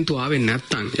පාර්ලිමේන්තු ආවේ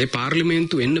නැත්නම් ඒ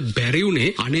පාර්ලිමේන්තු එන්න බැරි උනේ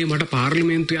අනේ මට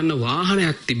පාර්ලිමේන්තු යන්න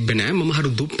වාහනයක් තිබ්බේ නෑ. මම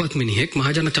හරු දුප්පත් මිනිහෙක්.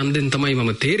 මහජන ඡන්දෙන් තමයි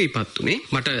මම තේරිපත් උනේ.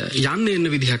 මට යන්න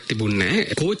එන්න විදිහක් තිබුණේ නෑ.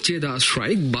 කෝච්චියේ දා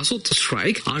ස්ට්‍රයික් බසුත්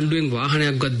ස්ට්‍රයික් ආණ්ඩුවෙන්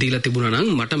වාහනයක්වත් දීලා තිබුණා නම්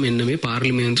මට මෙන්න මේ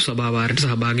පාර්ලිමේන්තු සභාවාරයට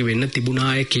සහභාගී වෙන්න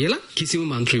තිබුණාය කියලා කිසිම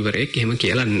මන්ත්‍රීවරයෙක් එහෙම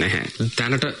කියලා නැහැ.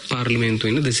 දැනට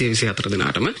පාර්ලිමේන්තුවේ ඉන්න 224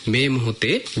 දෙනාටම මේ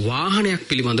මොහොතේ වාහනයක්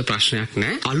පිළිබඳ ප්‍රශ්නයක්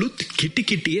නැහැ. අලුත් කිටි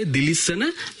කිටියේ දිලිසන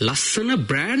ලස්සන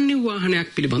බ්‍රෑන්ඩ් නිව් වාහනයක්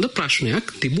පිළිබඳ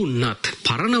ප්‍රශ්නයක් තිබුණත්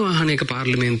පරණ වාහනයක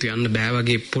පාර්ලිමේන්තු යන්න බෑ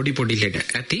වගේ පොඩි ලෙඩ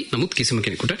ඇති. නමුත් කිසිම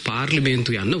කෙනෙකුට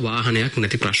පාර්ලිමේන්තු යන්න වාහනයක්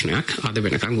නැති ප්‍රශ්නයක් අද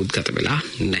වෙනකන් උද්ගත වෙලා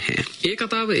නැහැ. ඒ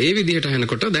කතාව ඒ විදිහට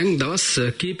අහනකොට දැන් දවස්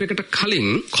කීපයකට කලින්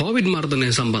කොවිඩ් මර්ධනය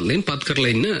සම්බන්ධයෙන් පත්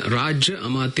කරලා ඉන්න රාජ්‍ය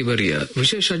අමාත්‍යවරිය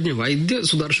විශේෂඥ වෛද්‍ය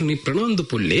සුදර්ශනී ප්‍රනාන්දු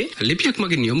පුල්ලේ ලිපියක්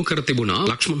මගින් යොමු කර තිබුණා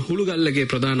ලක්ෂ්මන් හුළුගල්ලගේ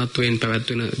ප්‍රධානත්වයෙන්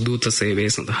පැවැත්වෙන දූත සේවය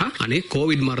සඳහා අනේ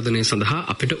කොවිඩ් මර්ධනය සඳහා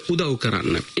අපිට උදව්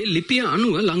කරන්න. ඒ ලිපිය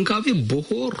අනුව ලංකාවේ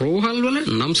බොහෝ රෝහල් වල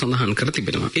නම් සඳහන් කර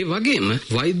තිබෙනවා. ඒ වගේම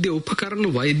වෛද්‍ය උපකරණ,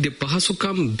 වෛද්‍ය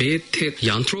පහසුකම්, බේත්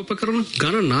යන්ත්‍රෝපකරණ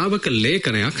ගණනාවක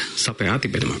ලේඛනයක් සපයා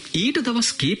තිබෙනවා. ඊට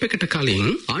දවස් කීපයකට කලින්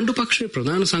ආණ්ඩු පක්ෂයේ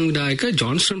ප්‍රධාන සංවිධායක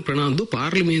ජොන්සන් ප්‍රනාන්දු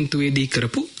පාර්ලිමේන්තුවේදී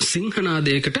කරපු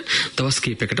සිංහනාදයකට දවස්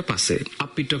කීපයකට පස්සේ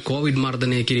අපිට කොවිඩ්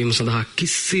මර්ධනය කිරීම සඳහා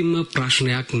කිසිම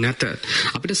ප්‍රශ්නයක් නැත.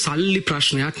 අපිට සල්ලි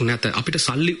ප්‍රශ්නයක් නැත. අපිට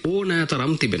සල්ලි ඕනෑ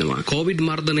තරම් තිබෙනවා. කොවිඩ්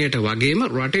මර්ධනයට වගේම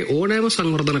රටේ ඕනෑම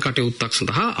සංවර්ධන කටයුත්තක්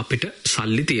සඳහා අපිට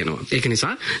සල්ලි තියෙනවා. ඒක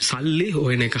නිසා සල්ලි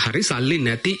හොයන එක හරි සල්ලි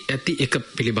නැති ඇති එක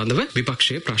පිළිබඳව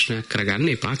විපක්ෂයේ ප්‍රශ්නයක් කරගන්න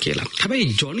එපා කියලා.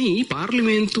 හැබැයි ජොනි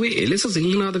පාර්ලිමේන්තුවේ එලෙස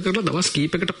සිංහනාද කරලා දවස්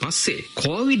කීපයකට පස්සේ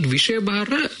කොවිඩ් විෂය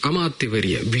භාර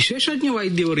අමාත්‍යවරිය විශේෂඥ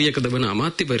වෛද්‍යවරියකද වන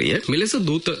අමාත්‍යවරිය මෙලෙස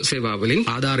දූත සේවාවලින්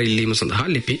ආධාර ඉල්ලීම සඳහා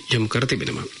ලිපි යොමු කර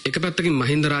තිබෙනවා. එක පැත්තකින්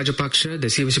මහින්ද රාජපක්ෂ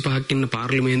 225ක් ඉන්න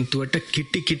පාර්ලිමේන්තුවට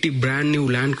කිටි බ්‍රෑන්ඩ් නිව්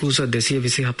ලෑන්ඩ් ක්‍රූසර්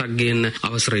 227ක් ගේන්න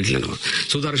අවසර ඉල්ලනවා.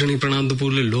 සුදර්ශනී ප්‍රනාන්දු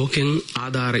පුල්ලේ ලෝකෙන්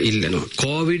ආධාර ඉල්ලනවා.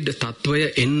 කොවිඩ් තත්වය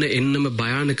එන්නම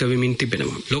භයානක වෙමින්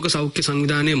තිබෙනවා. ලෝක සෞඛ්‍ය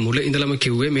සංවිධානයේ මුල ඉඳලම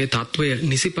කිව්වේ මේ තත්වය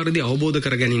නිසි පරිදි අවබෝධ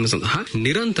කර ගැනීම සඳහා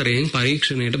නිරන්තරයෙන්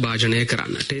පරීක්ෂණයට භාජනය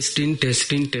කරන්න.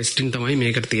 ටෙස්ටින් තමයි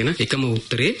මේකට තියෙන එකම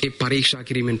උත්තරේ. ඒ පරීක්ෂා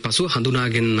කිරීමෙන් පසුව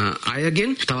හඳුනාගෙන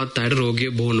අයගෙන් තවත් අයට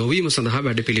රෝගිය බෝ නොවීම සඳහා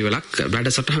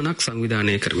වැඩසටහනක්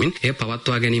සංවිධානය කරමින් එය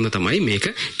පවත්වා ගැනීම තමයි මේක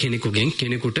කෙනෙකුගෙන්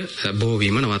කෙනෙකුට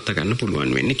බෝවීම නවත්ත ගන්න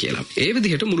පුළුවන් වෙන්නේ කියලා. ඒ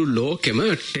විදිහට මුළු ලෝකෙම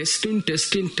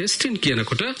ටෙස්ටින්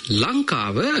කියනකොට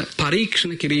ලංකාව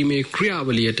පරීක්ෂණ කිරීමේ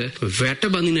ක්‍රියාවලියට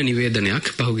වැටබඳින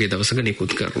නිවේදනයක් පහුගිය දවසක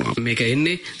නිකුත් කරනවා. මේක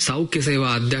එන්නේ සෞඛ්‍ය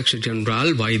සේවා අධ්‍යක්ෂ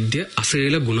ජෙනරාල් වෛද්‍ය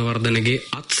අසේල ගුණවර්ධනගේ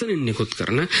අත්සනින් නිකුත්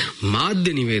කරන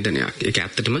මාධ්‍ය නිවේදනයක්. ඒක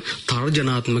ඇත්තටම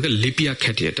තර්ජනාත්මක ලිපියක්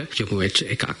හැටියට යොමු වෙච්ච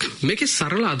එකක්. මේකේ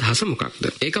සරල අදහස මොකක්ද?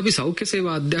 ඒක අපි සෞඛ්‍ය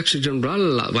සේවා අධ්‍යක්ෂ ජෙනරාල්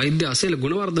වෛද්‍ය අසේල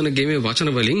ගුණවර්ධනගේ මේ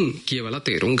වචන වලින් කියවලා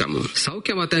තේරුම් ගමු.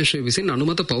 සෞඛ්‍ය අමාත්‍යාංශය විසින්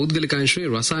අනුමත පෞද්ගලික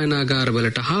අංශයේ රසායනාගාර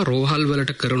වලට හා රෝහල්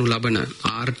වලට කරනු ලබන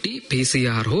RT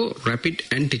PCR හෝ rapid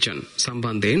antigen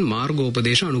සම්බන්ධයෙන්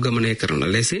මාර්ගෝපදේශ අනුගමනය කරන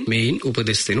ලෙසින් මේන්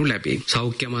උපදෙස් දෙනු ලැබේ.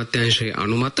 සෞඛ්‍ය අමාත්‍යාංශයේ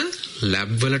අනුමත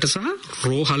ලැබ් වලට සහ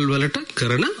රෝහල් වලට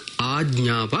කරන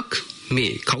ආඥාවක්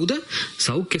මේ. කවුද?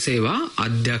 සෞඛ්‍ය සේවා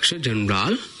අධ්‍යක්ෂ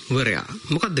ජෙනරාල් වරයා.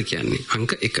 මොකක්ද කියන්නේ?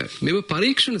 අංක 1. මෙම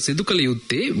පරීක්ෂණ සිදු කළ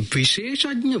යුත්තේ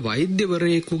විශේෂඥ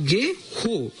වෛද්‍යවරයෙකුගේ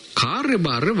හෝ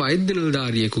කාර්යභාර වෛද්‍ය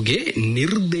නිලධාරියෙකුගේ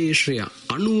නිර්දේශය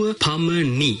අනුව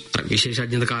පමණි.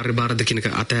 විශේෂඥ කාර්යභාරද කියනක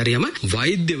අතහැරියම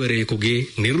වෛද්‍යවරයෙකුගේ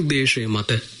නිර්දේශය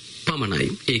මත පමණයි.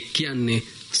 ඒ කියන්නේ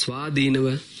ස්වාධීනව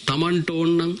තමන්ට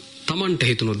ඕනනම් තමන්ට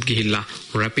හිතුනොත් ගිහිල්ලා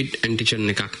රැපිඩ්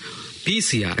ඇන්ටිජන් එකක්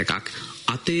PCR එකක්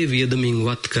අතේ වියදමින්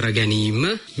වත් කර ගැනීම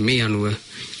මේ අනුව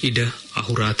ඉඩ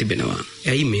අහුරා තිබෙනවා.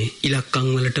 ඇයි මේ ඉලක්කම්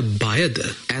වලට බයද?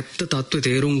 ඇත්ත තත්ත්වය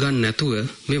තේරුම් ගන්න නැතුව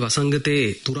මේ වසංගතේ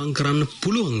තුරන් කරන්න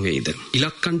පුළුවන් වෙයිද?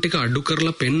 ඉලක්කම් ටික අඩු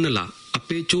කරලා පෙන්නලා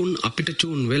අපේ චූන් අපිට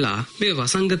චූන් වෙලා මේ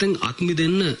වසංගතෙන්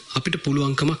අත්මිදෙන්න අපිට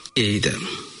පුළුවන්කමක් එයිද?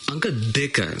 අංක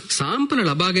 2. සාම්පල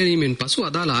ලබා ගැනීමෙන් පසු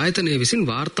අදාළ ආයතනය විසින්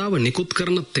වාර්තාව නිකුත්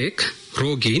කරන තෙක්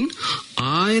රෝගීන්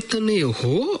ආයතනය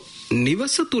හෝ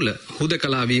නිවස තුල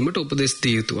හුදකලා වීමට උපදෙස්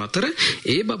දිය යුතු අතර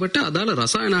ඒ බබට අදාළ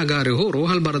රසායනාගාරය හෝ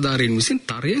රෝහල් බලධාරීන් විසින්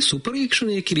තරයේ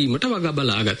සුපරීක්ෂණය කිරීමට වග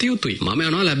බලා ගත යුතුයි. මම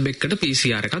යනවා ලැබ් එකකට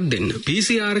PCR එකක් දෙන්න.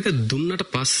 PCR එක දුන්නට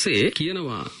පස්සේ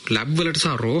කියනවා ලැබ් වලට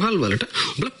සහ රෝහල් වලට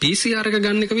උඹලා PCR එක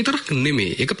ගන්න එක විතරක්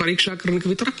නෙමෙයි. ඒක පරීක්ෂා කරන එක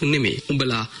විතරක් නෙමෙයි.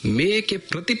 උඹලා මේකේ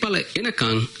ප්‍රතිඵල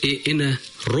එනකන් ඒ එන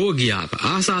රෝගියාව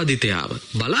ආසාදිතයාව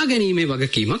බලා ගැනීමේ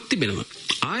වගකීමක් තිබෙනවා.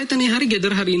 ආයතනයේ හරි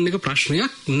ගෙදර හරි ඉන්න එක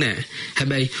ප්‍රශ්නයක් නෑ.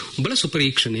 හැබැයි උඹලා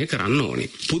සුපරීක්ෂණය කරන්න ඕනේ.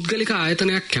 පුද්ගලික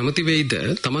ආයතනයක් කැමති වෙයිද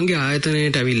තමන්ගේ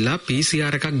ආයතනයට ඇවිල්ලා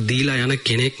PCR එකක් දීලා යන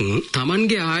කෙනෙක්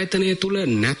තමන්ගේ ආයතනය තුල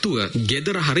නැතුව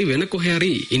ගෙදර හරි වෙන කොහේ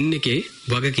හරි ඉන්න එකේ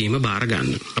වගකීම බාර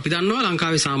ගන්න. අපි දන්නවා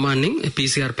ලංකාවේ සාමාන්‍යයෙන්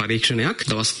PCR පරීක්ෂණයක්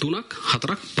දවස් 3ක්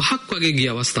 4ක් 5ක් වගේ ගිය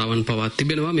අවස්ථාවන් පවා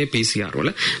තිබෙනවා මේ PCR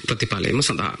වල ප්‍රතිඵලයම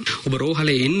සඳහා. ඔබ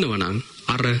රෝහලේ ඉන්නවනම්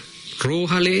අර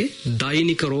රෝහලේ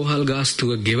දෛනික රෝහල්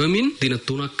ගාස්තුව ගෙවමින් දින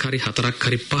 3ක් හරි 4ක්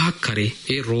හරි 5ක් හරි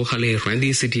ඒ රෝහලේ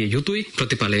රැඳී සිටිය යුතුයි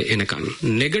ප්‍රතිඵලය එනකන්.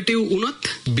 නෙගටිව් වුණත්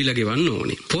බිල ගෙවන්න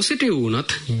ඕනේ. පොසිටිව් වුණත්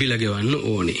බිල ගෙවන්න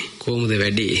ඕනේ. කොහොමද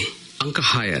වැඩි? අංක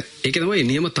 6. ඒක තමයි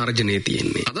නියම තර්ජනයේ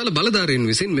තියෙන්නේ. අදාළ බලධාරීන්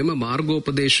විසින් මෙම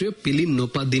මාර්ගෝපදේශය පිළි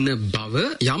නොපදින බව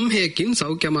යම් හේකින්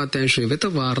සෞඛ්‍ය අමාත්‍යාංශය වෙත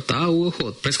වාර්තා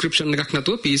වුවහොත් ප්‍රෙස්ක්‍රිප්ෂන් එකක්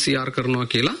නැතුව PCR කරනවා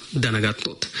කියලා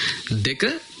දැනගත්තොත්.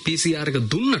 2. PCR එක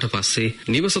දුන්නට පස්සේ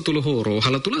නිවස තුල හෝ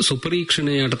රෝහල තුල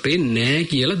සුපරීක්ෂණය යටතේ නෑ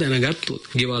කියලා දැනගත්තොත්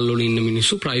ගෙවල් වල ඉන්න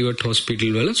මිනිස්සු ප්‍රයිවට්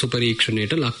හොස්පිටල් වල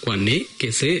සුපරීක්ෂණයට ලක්වන්නේ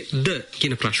කෙසේද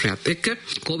කියන ප්‍රශ්නයත් එක්ක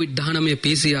COVID-19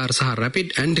 PCR සහ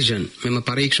රැපිඩ් ඇන්ටිජන් මෙම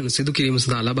පරීක්ෂණ සිදු කිරීම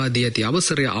සඳහා ලබා දී ඇති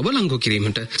අවසරය අවලංගු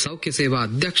කිරීමට සෞඛ්‍ය සේවා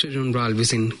අධ්‍යක්ෂ ජෙනරාල්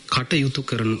විසින් කටයුතු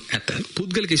කරනු ඇත.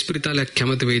 පුද්ගලික ස්පිරිතාලයක්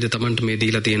කැමති වෙයිද Tamanට මේ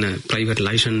දීලා තියෙන ප්‍රයිවට්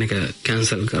ලයිසන් එක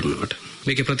කැන්සල් කරනවට?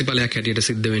 මේකේ ප්‍රතිඵලයක් හැටියට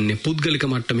සිද්ධ වෙන්නේ පුද්ගලික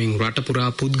මට්ටමින් රට පුරා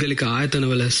පුද්ගලික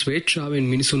ආයතනවල ස්වේච්ඡාවෙන්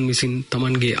මිනිසුන් විසින්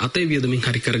Tamanගේ අතේ වියදමින්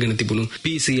හරි කරගෙන තිබුණු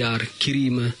PCR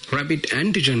කිරීම, රැපිඩ්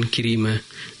ඇන්ටිජන් කිරීම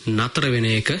නතර වෙන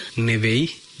එක නෙවෙයි.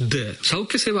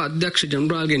 සෞඛ්‍ය සේවා අධ්‍යක්ෂ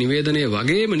ජෙනරාල්ගේ නිවේදනයේ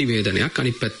වගේම නිවේදනයක්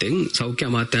අනිත් පැත්තෙන් සෞඛ්‍ය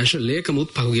අමාත්‍යාංශ ලේකමුත්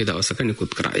පහුගිය දවසක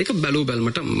නිකුත් කරා. ඒක බැලු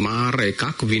බැලමට මාර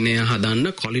එකක්, විනය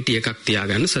හදන්න, ක්වොලිටි එකක්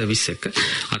තියාගන්න සර්විස් එක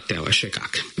අත්‍යවශ්‍ය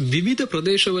එකක්. විවිධ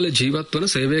ප්‍රදේශවල ජීවත් වන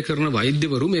සේවය කරන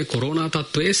වෛද්‍යවරු මේ කොරෝනා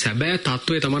තත්ත්වයේ සැබෑ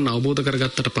තත්ත්වය Taman අවබෝධ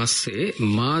කරගත්තට පස්සේ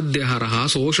මාධ්‍ය හරහා,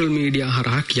 සෝෂල් මීඩියා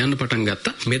හරහා කියන්න පටන්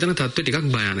ගත්තා. මෙතන තත්ත්වය ටිකක්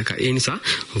භයානකයි. ඒ නිසා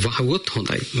වහුවොත්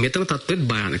හොඳයි. මෙතන තත්ත්වෙත්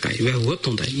භයානකයි. වැහුවොත්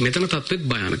හොඳයි. මෙතන තත්ත්වෙත්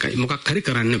භයානකයි. මොකක් හරි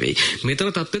කරන්න වෙයි. මෙතන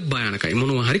තත්ත්වෙත් භයානකයි.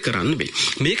 මොනවා හරි කරන්න වෙයි.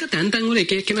 මේක තැන් තැන් වල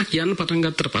එක එක්කෙනා කියන්න පටන්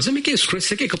ගත්තට පස්සේ මේකේ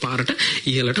ස්ට්‍රෙස් එක එකපාරට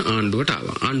ඉහළට ආණ්ඩුවට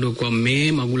ආවා. ආණ්ඩුව කිව්වා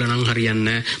මේ මගුල නම් හරියන්නේ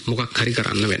නැහැ. මොකක් හරි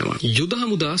කරන්න වෙනවා. යුද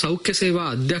හමුදා සෞඛ්‍ය සේවා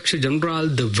අධ්‍යක්ෂ ජෙනරාල්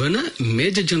වන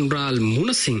මේජර් ජෙනරාල්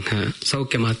මුණසිංහ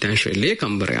සෞඛ්‍ය අමාත්‍යාංශයේ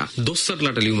ලේකම්වරයා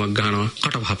දොස්තරලට ලියුමක් ගහනවා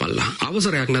කටවහපල්ලා.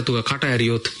 අවසරයක් නැතුව කට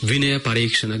ඇරියොත් විනය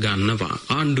පරීක්ෂණ ගන්නවා.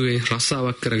 ආණ්ඩුවේ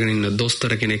රස්සාවක් කරගෙන ඉන්න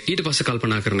දොස්තර කෙනෙක් ඊට පස්සේ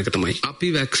කල්පනා කරන එක තමයි අපි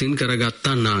වැක්සින්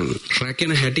කරගත්තා නම්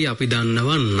රැකෙන හැටි අපි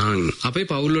දන්නවා නම් අපේ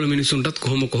පවුල් වල මිනිසුන්ටත්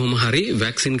කොහොම හරි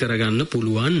වැක්සින් කරගන්න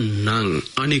පුළුවන් නම්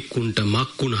අනික්කුන්ට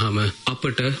මක්කුණාම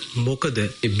අපට මොකද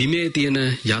බිමේ තියෙන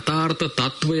යථාර්ථ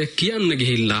තත්වය කියන්න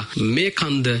ගිහිල්ලා මේ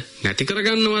කන්ද නැති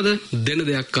කරගන්නවද? දෙන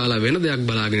දෙයක් කාලා වෙන දෙයක්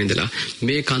බලාගෙන ඉඳලා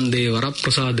මේ කන්දේ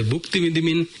වරප්‍රසාද භුක්ති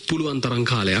විඳිමින් පුළුවන් තරම්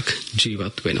කාලයක්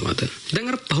ජීවත් වෙනවද? දැන්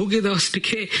අර පහුගිය දවස්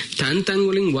ටිකේ තැන්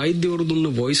වලින් වෛද්‍යවරු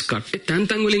දුන්න වොයිස් කට්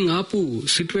තැන් වලින් ආපු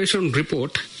සිටුේෂන්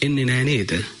රිපෝට් එන්නේ නැහැ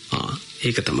නේද?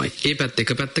 ඒක තමයි. ඒ පැත්ත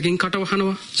එක පැත්තකින්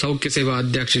කටවහනවා. සෞඛ්‍ය සේවා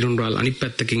අධ්‍යක්ෂ ජනරාල් අනිත්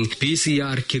පැත්තකින්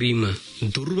PCR කිරීම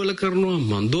දුර්වල කරනවා,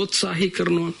 මන්දෝත්සාහී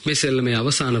කරනවා. මෙසෙල්ල මේ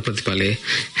අවසාන ප්‍රතිඵලයේ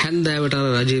හැන්දෑවට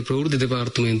රජයේ ප්‍රවෘත්ති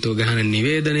දෙපාර්තමේන්තුව ගහන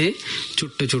නිවේදනයේ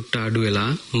චුට්ට අඩු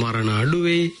වෙලා මරණ අඩු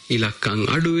වෙයි, ඉලක්කම්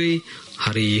අඩු වෙයි.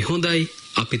 හරි හොඳයි.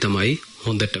 අපි තමයි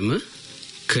හොඳටම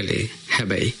කළේ.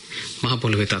 හැබැයි මහ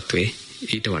පොළොවේ තත්ත්වේ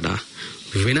ඊට වඩා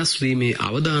වෙනස් වීමේ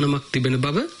අවදානමක් තිබෙන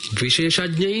බව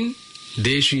විශේෂඥයින්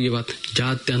දේශීයවත්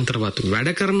ජාත්‍යන්තරවත්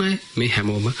වැඩ කරන අය මේ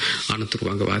හැමෝම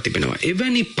අනුතුරුවඟවා තිබෙනවා.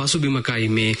 එවැනි පසුබිමකයි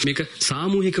මේක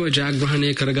සාමූහිකව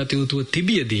ජයග්‍රහණය කරගත යුතුව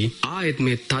තිබියදී ආයෙත්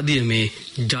මේ තදිය මේ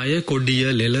ජය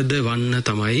කොඩිය ලෙලද වන්න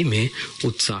තමයි මේ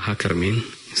උත්සාහ කරමින්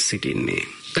සිටින්නේ.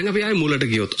 දැන් අපි ආයේ මුලට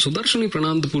ගියොත් සුදර්ශනී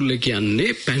ප්‍රනාන්දුපුල්ලේ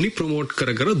කියන්නේ පැණි ප්‍රොමෝට්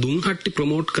කර දුම්හට්ටි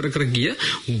ප්‍රොමෝට් කර ගිය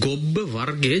ගොබ්බ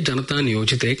වර්ගයේ ජනතා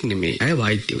නියෝජිතයෙක් නෙමෙයි. ඇය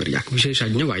වෛද්‍යවරියක්,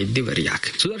 විශේෂඥ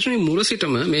වෛද්‍යවරියක්. සුදර්ශනී මුල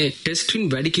සිටම මේ ටෙස්ටින්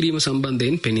වැඩි කිරීම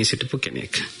සම්බන්ධයෙන් පෙනී සිටපු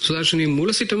කෙනෙක්. සුදර්ශනී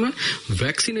මුල සිටම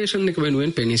වැක්සිනේෂන් එක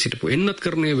වෙනුවෙන් පෙනී සිටපු,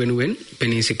 එන්නත්කරණය වෙනුවෙන්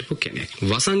පෙනී සිටපු කෙනෙක්.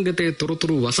 වසංගතයේ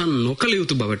තොරතුරු වසන් නොකළ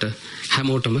යුතු බවට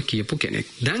හැමෝටම කියපු කෙනෙක්.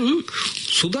 දැන්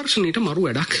සුදර්ශනීට මරු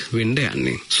වැඩක් වෙන්න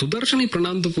යන්නේ. සුදර්ශනී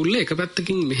ප්‍රනාන්දුපුල්ලේ එක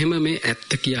පැත්තකින් මෙහෙම මේ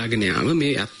ඇත්ත කියාගෙන යාම,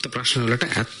 මේ ඇත්ත ප්‍රශ්න වලට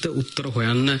ඇත්ත උත්තර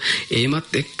හොයන්න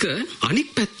ඒමත් එක්ක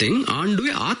අනික් පැත්තෙන්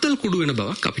ආණ්ඩුවේ ආතල් කුඩු වෙන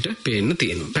බවක් අපිට පේන්න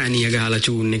තියෙනවා. පෑනිය ගහලා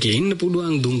චූන් එකේ ඉන්න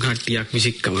පුළුවන්, දුම් කට්ටියක්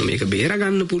විසික්කම මේක බේර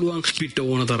ගන්න පුළුවන්, පිට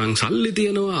ඕන තරම් සල්ලි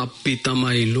තියෙනවා, අපි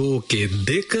තමයි ලෝකේ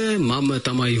දෙක, මම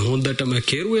තමයි හොඳටම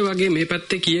කෙරුවේ වගේ මේ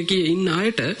පැත්තේ කිය ඉන්න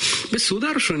අයට මේ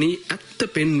සුදර්ශනී ඇත්ත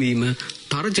පෙන්වීම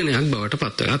තර්ජනයක් බවට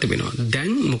පත් වෙලා තිබෙනවා.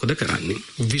 දැන් මොකද කරන්නේ?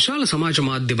 විශාල සමාජ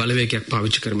මාධ්‍ය බලවේගයක්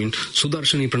පාවිච්චි කරමින්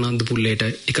සුදර්ශනී ප්‍රනාන්දුපුල්ලේට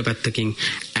එක පැත්තකින්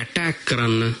ඇටැක්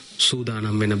කරන්න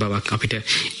සූදානම් වෙන බවක් අපිට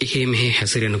එහෙ මෙහෙ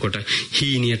හැසිරෙනකොට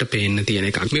හීනියට පේන්න තියෙන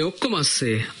එකක්. මේ ඔක්කොම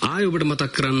ASCII ආයෙ ඔබට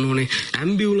මතක් කරන්න ඕනේ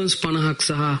ඇම්බියුලන්ස් 50ක්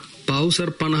සහ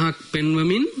බවුසර් 50ක්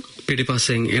පෙන්වමින්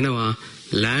පිටිපස්සෙන් එනවා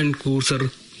ලෑන්ඩ් ක්‍රූසර්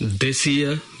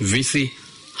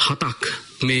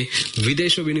 227ක් මේ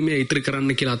විදේශ විනිමය ඉතිරි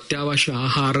කරන්න කියලා අත්‍යවශ්‍ය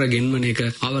ආහාර ගෙන්වන එක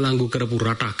අවලංගු කරපු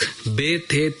රටක්.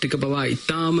 බේත් හේත් ටික පවා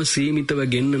ඉතාම සීමිතව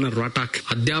ගෙන්වන රටක්.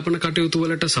 අධ්‍යාපන කටයුතු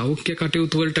වලට, සෞඛ්‍ය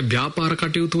කටයුතු වලට, ව්‍යාපාර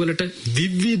කටයුතු වලට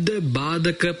විවිධ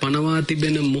බාධක පනවා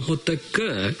තිබෙන මොහොතක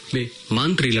මේ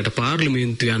മന്ത്രിලට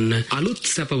පාර්ලිමේන්තු යන්න අලුත්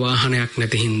සැප වාහනයක්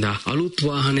නැති හින්දා අලුත්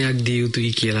වාහනයක් දිය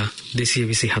යුතුයි කියලා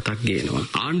 227ක් ගේනවා.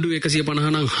 ආණ්ඩුව 150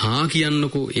 නම් හා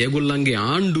කියන්නකෝ. ඒගොල්ලන්ගේ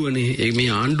ආණ්ඩුවනේ.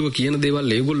 මේ ආණ්ඩුව කියන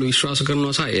දේවල් ඒගොල්ලෝ විශ්වාස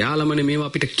කරනවා. එයාලමනේ මේවා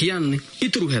අපිට කියන්නේ.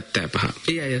 ඉතුරු 75.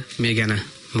 ඒ අය මේ ගැන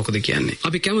මොකද කියන්නේ?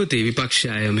 අපි කැමති විපක්ෂ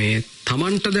අය මේ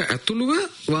Tamanටද ඇතුළුව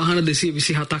වාහන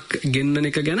 227ක් ගෙන්නන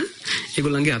එක ගැන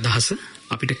ඒගොල්ලන්ගේ අදහස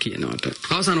අපිට කියනවාට.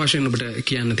 අවසාන වශයෙන් ඔබට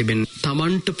කියන්න තිබෙන්නේ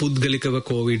Tamanට පුද්ගලිකව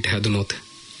කොවිඩ් හැදුනොත්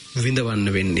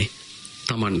විඳවන්න වෙන්නේ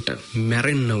Tamanට.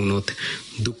 මැරෙන්න වුණොත්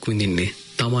දුක් විඳින්නේ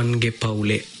Tamanගේ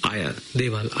පවුලේ අය.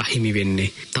 දේවල් අහිමි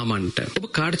වෙන්නේ Tamanට.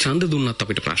 ඔබ කාට ඡන්ද දුන්නත්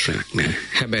අපිට ප්‍රශ්නයක් නෑ.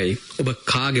 හැබැයි ඔබ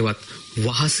කාගේවත්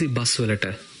වහසි බස් වලට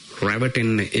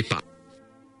රැවටෙන්න එපා.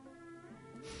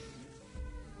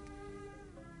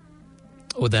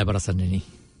 උදේ ප්‍රසන්නනි.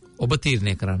 ඔබ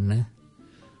තීරණය කරන්න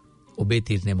ඔබේ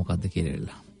තීරණය මොකක්ද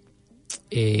කියලා.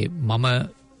 මම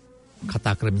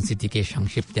කතා කරමින් සිටියේ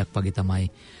සංක්ෂිප්තයක් වගේ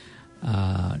තමයි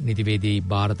නිතිවේදී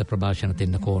ಭಾರತ ප්‍රභාෂණ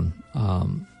තෙන්නකෝන්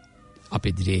අපේ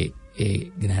ඉදිරියේ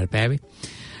ඒ ගෙනහැර පෑවේ.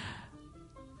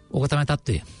 ඕක තමයි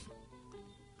තත්ත්වය.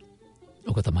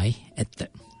 ඕක තමයි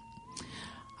ඇත්ත.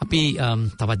 අපි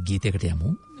තවත් ගීතයකට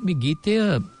යමු. මේ ගීතය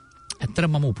ඇත්තට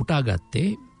මම උපුටා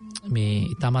ගත්තේ මේ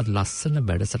ඉතාමත් ලස්සන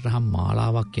වැඩසටහන්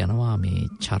මාලාවක් යනවා මේ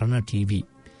චරණ TV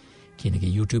කියන එක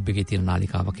YouTube එකේ තියෙන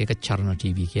නාලිකාවක්. ඒක චරණ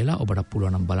TV කියලා. ඔබට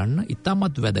පුළුවන් නම් බලන්න.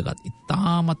 ඉතාමත්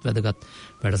වැදගත්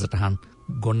වැඩසටහන්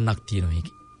ගොන්නක් තියෙනවා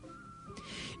මේකේ.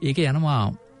 ඒකේ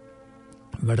යනවා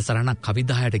වැඩසටහනක් කවි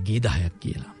 10ට ගී 10ක්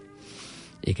කියලා.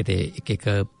 ඒකට එක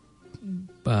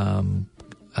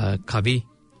කවි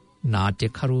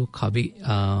නාට්‍යකරු කවි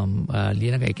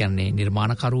ලියන ඒ කියන්නේ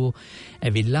නිර්මාණකරු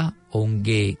ඇවිල්ලා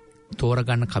ඔවුන්ගේ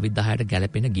තෝරගන්න කවි 10ට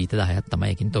ගැලපෙන ගීත 10ක්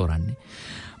තමයි එකකින් තෝරන්නේ.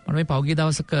 මම මේ පෞගිය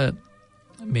දවසක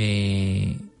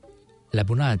මේ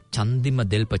ලැබුණා චන්දිම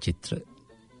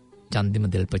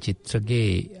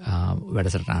දෙල්පචිත්‍රගේ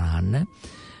වැඩසටහන අහන්න.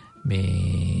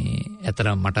 මේ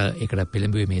ඇතර මට ඒකට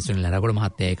පෙළඹුවේ මේ සුනිල් ලරගොඩ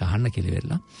මහත්තයා ඒක අහන්න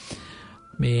කිලිවෙලා.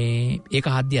 මේ ඒක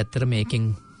අහද්දි ඇත්තට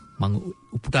මේකෙන් මම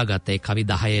උපුටා ගත්තා ඒ කවි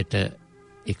 10ට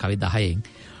ඒ කවි 10න්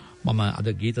මම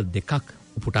අද ගීත දෙකක්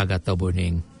උපුටා ගත්තා ඔබ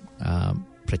වෙනුවෙන්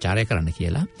ප්‍රචාරය කරන්න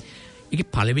කියලා.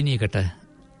 ඒකේ පළවෙනි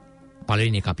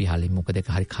එක අපි හාලේ මොකද ඒක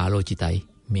හරි කාලෝචිතයි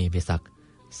මේ වෙසක්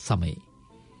සමයේ.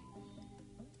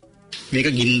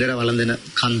 මේක ගින්දර වළඳන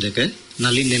කන්දක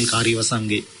නලින් එන්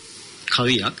කාරිවසන්ගේ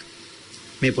කවියක්.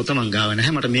 මේ පොත මං ගාව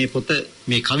නැහැ. මට මේ පොත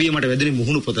මේ කවිය මට වැදුනේ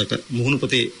මුහුණු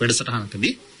පොතේ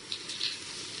වැඩසටහනකදී.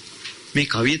 මේ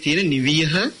කවිය තියෙන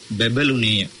නිවියහ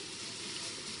බැබළුණේය.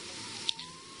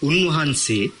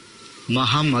 උන්වහන්සේ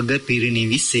මහා මග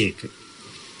පිරිනිවිසේක.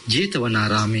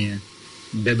 ජේතවනාරාමය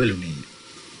බැබළුණේය.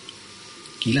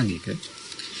 ඊළඟ එක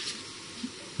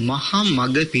මහා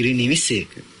මග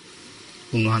පිරිනිවිසේක.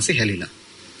 උන්වහන්සේ හැලිලා.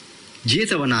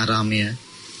 ජේතවනාරාමය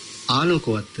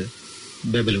ආලෝකවත්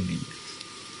බැබළුණේය.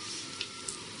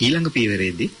 ඊළඟ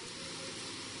පීවරේදී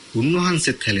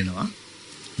උන්වහන්සේත් හැලෙනවා,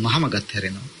 මහා මගත්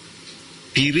හැරෙනවා.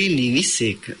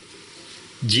 පිරිනිවිසේක.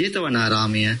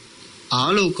 ජේතවනාරාමය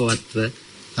ආලෝකවත්ව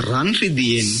රන්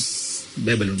රිදියෙන්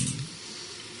බැබළුණේය.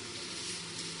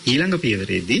 ඊළඟ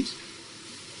පීවරේදී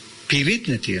පිරිත්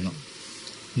නැති වෙනවා.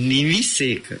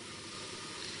 නිවිසේක.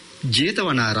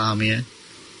 ජේතවනාරාමය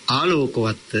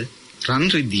ආලෝකවත් රන්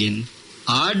රිදියෙන්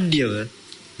ආඩ්‍යව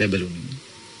බැබළුණේ.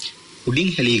 උඩින්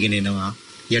හැලීගෙන එනවා,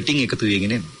 යටින් එකතු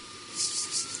වෙගෙන එනවා.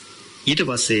 ඊට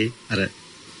පස්සේ අර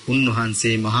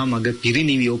උන්වහන්සේ මහා මග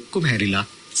පිරිනිවි ඔක්කොම හැරිලා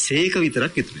සේක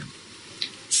විතරක් ඉතුරු වෙනවා.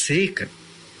 සේක.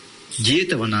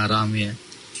 ජේතවනාරාමය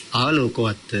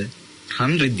ආලෝකවත්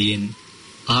රන් රිදියෙන්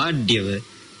ආඩ්‍යව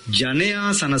ජනයා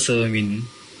සනසවමින්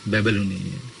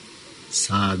බැබළුණේ.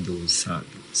 සාදු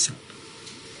සාදු සාදු.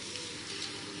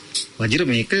 වජිර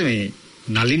මේක මේ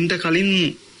නලින්ට කලින්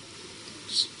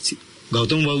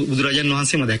ගෞතම බුදුරජාන්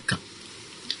වහන්සේම දැක්කා.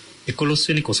 11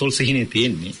 වෙනි කොසල් සිහිනේ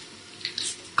තියෙන්නේ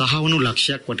කහවණු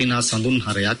ලක්ෂයක් වටිනා සඳුන්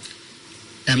හරයක්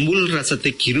ඇඹුල්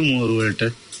රසතේ කිරුමෝරු වලට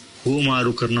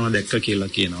හුවමාරු කරනවා දැක්ක කියලා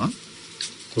කියනවා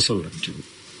කොසල් රජු.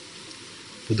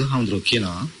 බුදුහාමුදුරුවෝ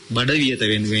කියනවා බඩ වියත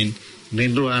වෙනුවෙන්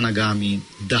නිර්වාණගාමී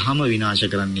දහම විනාශ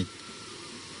කරන්නේ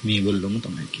මේගොල්ලොම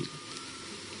තමයි කියලා.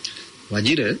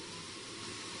 වජිර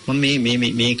මම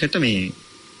මේකට මේ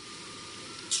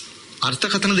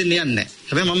අර්ථකථන දෙන්න යන්නේ නැහැ.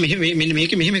 හැබැයි මම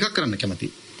මේක මෙහෙම එකක් කරන්න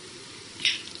කැමතියි.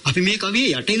 අපි මේ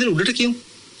කවියේ යට ඉඳලා උඩට කියමු.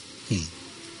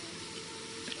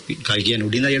 කයි කියන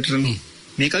උඩින් යටටනේ.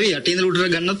 මේ කවියේ යට ඉඳලා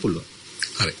උඩට ගන්නත් පුළුවන්.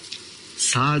 හරි.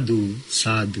 සාදු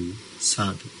සාදු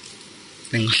සාදු.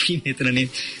 දැන් අපි මෙතනනේ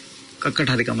කක්කට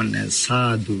හරි කමන්නේ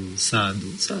සාදු සාදු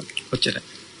සාදු. ඔච්චරයි.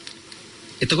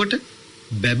 එතකොට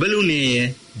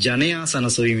බැබළුණේ ජනයා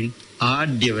සනසොයිමින්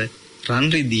ආඩ්‍යව රන්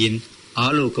රිදියෙන්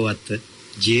ආලෝකවත්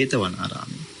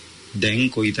ජේතවනාරාමය. දැන්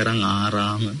කොයිතරම්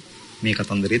ආරාම මේ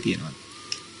කතන්දරේ තියෙනවද?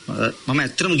 මම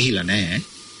ඇත්තටම ගිහිල්ලා නැහැ.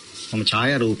 මම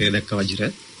ඡායාරූපය දැක්ක වජිර.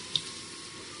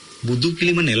 බුදු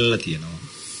පිළිම නෙලලා තියෙනවා.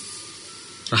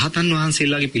 රහතන්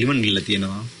වහන්සේලාගේ පිළිම නෙලලා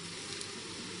තියෙනවා.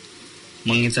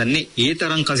 මං හිතන්නේ ඒ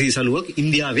තරම් කසීසලුවක්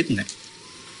ඉන්දියාවෙත් නැහැ.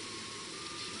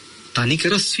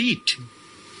 තනිකර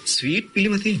ස්වීට්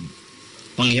පිළිම තියෙනවා.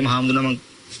 මං එහෙම හාමුදුරුවෝ මං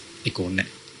ඒක ඕනේ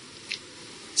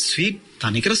නැහැ.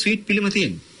 තනිකර ස්වීට් පිළිම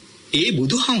තියෙනවා. ඒ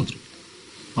බුදුහාමුදුරුවෝ.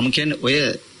 මම කියන්නේ ඔය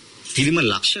පිළිම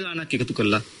ලක්ෂ ගණනක් එකතු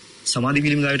කරලා සමාධි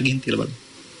පිළිම ගාවට ගිහින් තියලා බලන්න.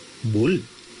 බොල්.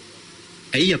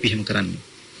 ඇයි අපි එහෙම කරන්නේ?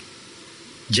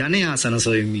 ජනයා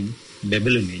සනසොයමින්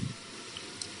බැබළුනේ.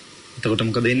 එතකොට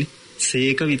මොකද වෙන්නේ?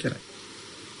 සේක විතරයි.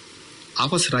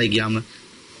 අපසරයි ගියාම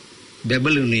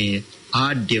බැබළුනේ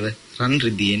ආඩ්‍යව රන්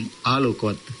රිදියෙන්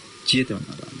ආලෝකවත්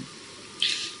ජේතවනාරාමය.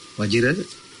 වජිර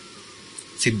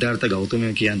සිද්ධාර්ථ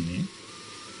ගෞතමයන් කියන්නේ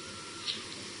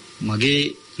මගේ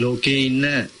ලෝකේ ඉන්න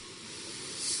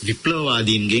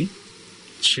විප්ලවවාදීන්ගෙන්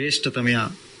ශ්‍රේෂ්ඨතමයා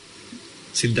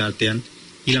සිද්ධාර්ථයන්,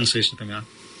 ඊළඟ ශ්‍රේෂ්ඨතමයා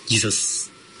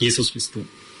යේසුස් ක්‍රිස්තුස්.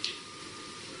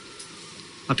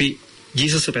 අපි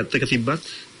ජීසස් පැත්තක තිබ්බත්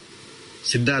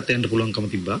සිද්ධාර්ථයන්ට පුළුවන්කම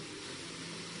තිබ්බා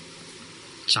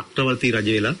චක්‍රවර්ති රජ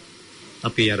වෙලා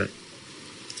අපි අර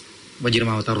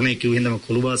වජිරමාව තරුණයෙක් කිව්ව හින්දාම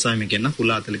කොළු භාෂාවෙන් කියන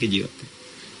පුලාතලක ජීවත් වෙනවා.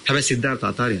 හැබැයි සිද්ධාර්ථ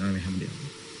අතාරිනවා මේ හැමදේම.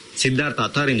 සිද්ධාර්ථ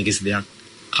අතාරින කිසි දෙයක්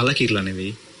කලකිරලා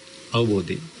නෙවෙයි,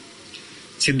 අවබෝධය.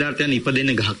 සිද්ධාර්ථයන්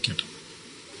ඉපදෙන්නේ ගහක් යට.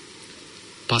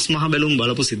 පස්මහ බැලුම්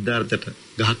බලපු සිද්ධාර්ථයට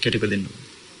ගහක් යට ඉපදෙන්න ඕනේ.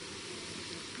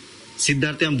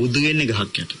 සිද්ධාර්ථයන් බුදු වෙන්නේ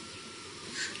ගහක් යට.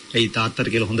 ඒ තාත්තර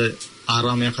කියලා හොඳ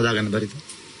ආරාමයක් හදාගන්න බැරිද?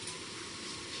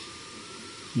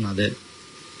 නේද?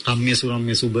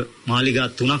 රම්‍ය සුබ මාලිගා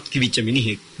 3ක් තිබිච්ච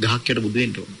මිනිහෙක් ගහක් යට බුදු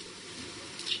වෙන්න ඕනේ.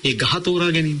 ඒ ගහ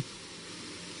තෝරා ගැනීම.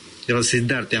 ඒක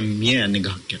සිද්ධාර්ථයන් මිය යන්නේ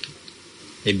ගහක් යට.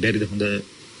 ඒ බැරිද හොඳ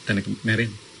තැනක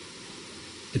මැරෙන්න.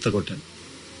 එතකොට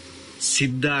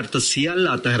සිද්ධාර්ථ සියල්ල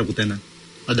අතහැරපු තැන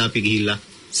අද අපි ගිහිල්ලා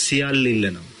සියල්ල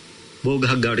ඉල්ලනවා.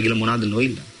 බෝගහක් ගාවට ගිහලා මොනවද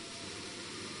නොඉල්ල.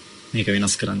 මේක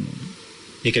වෙනස් කරන්න ඕනේ.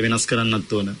 ඒක වෙනස්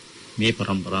කරන්නත් ඕන මේ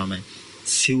પરම්පරාවමයි.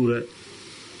 සිවුර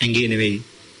ඇඟේ නෙවෙයි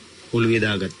ඔළුවේ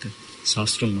දාගත්ත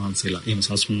ශාස්ත්‍රඥ වහන්සේලා. එහෙම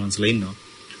ශාස්ත්‍රඥ වහන්සේලා ඉන්නවා.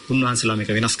 උන්වහන්සේලා මේක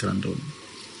වෙනස් කරන්න ඕනේ.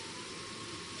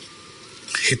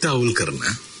 හිත අවුල් කරන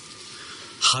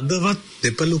හදවත්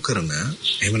දෙපළු කරන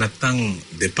එහෙම නැත්නම්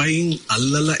දෙපයින්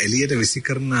අල්ලලා එළියට විසි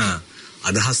කරන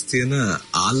අදහස් තියෙන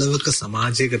ආලවක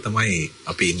සමාජයක තමයි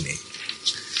අපි ඉන්නේ.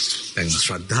 දැන්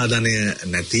ශ්‍රද්ධා ධනය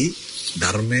නැති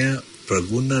ධර්මය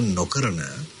ප්‍රගුණ නොකරන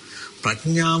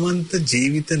ප්‍රඥාවන්ත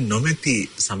ජීවිත නොමැති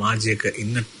සමාජයක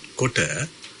ඉන්නකොට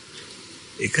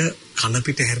ඒක කන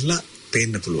පිට හැරලා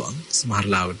පේන්න පුළුවන්. සමහර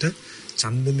ලාවට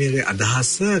චන්දමයේ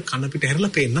අදහස කන පිට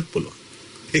හැරලා පේන්නත් පුළුවන්.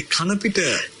 ඒ කන පිට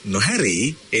නොහැරි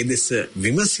ඒ දෙස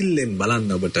විමසිල්ලෙන්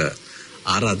බලන්න ඔබට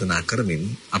ආරාධනා කරමින්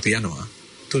අපි යනවා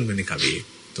තුන්වෙනි කවියේ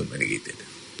තුන්වෙනි ගීතයට.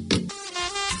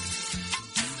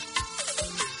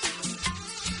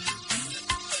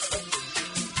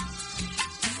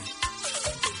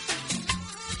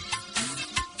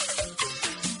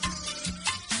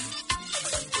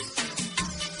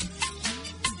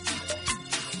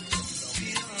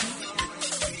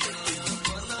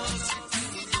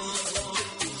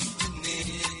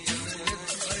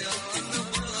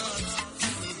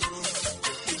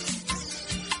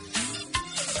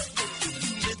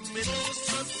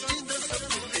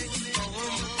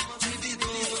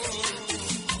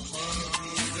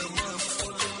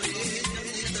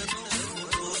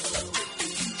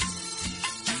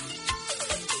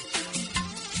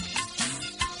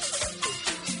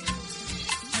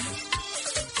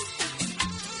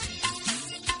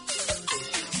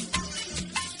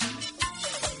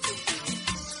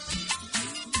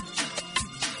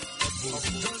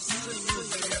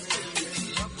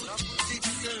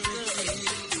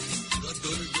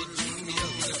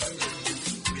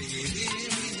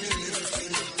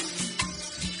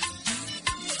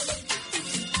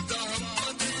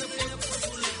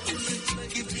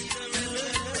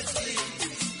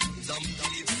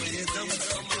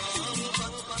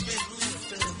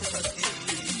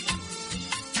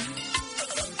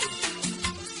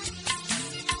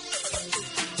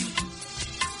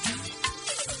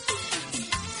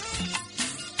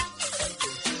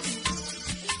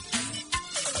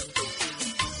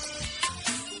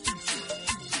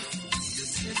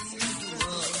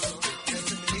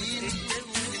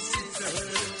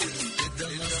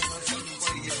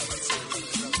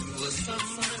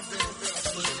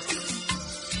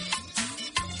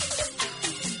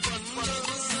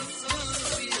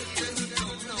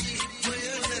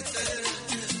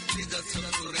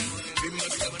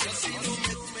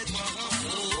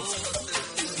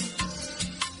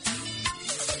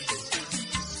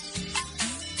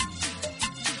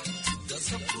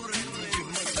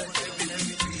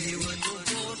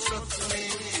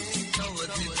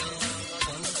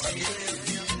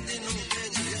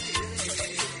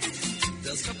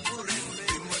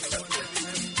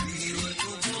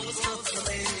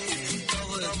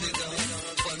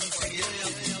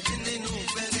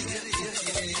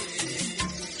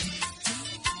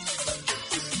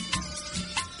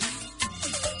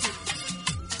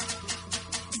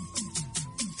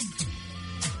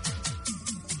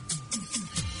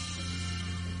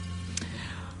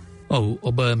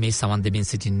 ඔබ මේ සවන් දෙමින්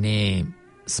සිටින්නේ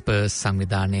ස්පර්ස්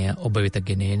සංවිධානය ඔබ වෙත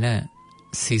ගෙනෙන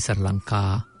සීසර ලංකා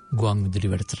ගුවන්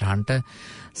විදුලි වැඩසටහනට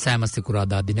සෑම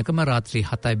සිකුරාදා දිනකම රාත්‍රී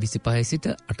 7:25 සිට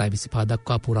 8:25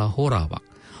 දක්වා පුරා හෝරාවක්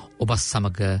ඔබ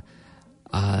සමග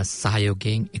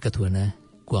සහයෝගයෙන් එකතු වන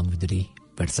ගුවන් විදුලි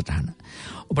වැඩසටහන.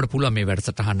 ඔබට පුළුවන් මේ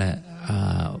වැඩසටහන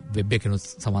වෙබ් එකෙනුත්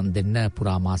සවන් දෙන්න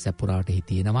පුරා මාසයක් පුරාට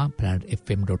හිටිනවා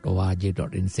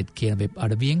planetfm.org.nz කියන වෙබ්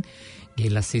අඩවියෙන්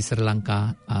ගිහිල්ලා සීසර ලංකා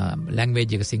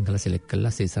ලැන්ග්වේජ් එක සිංහල සිලෙක්ට්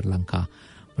කරලා සීසර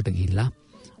ලංකාවට ගිහිල්ලා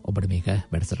ඔබට මේක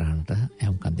වැඩසටහනට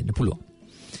ඇහුම්කන් දෙන්න පුළුවන්.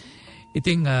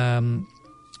 ඉතින්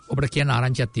ඔබට කියන්න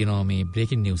ආරංචියක් තියෙනවා මේ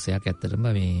බ්‍රේකින් නිවුස් එකක්. ඇත්තටම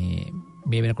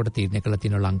මේ වෙනකොට තීරණය කළා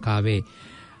තියෙනවා ලංකාවේ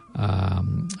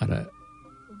අර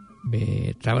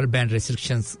මේ travel ban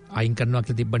restrictions අයින් කරනවා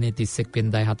කියලා තිබ්බනේ 31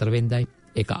 වෙනිදායි 4 වෙනිදායි.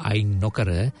 ඒක අයින් නොකර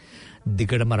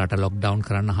දිගටම රට ලොක්ඩවුන්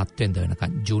කරන්න 7 වෙනිදා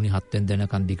වෙනකන් ජූනි 7 වෙනිදා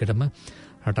වෙනකන් දිගටම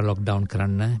රට ලොක්ඩවුන්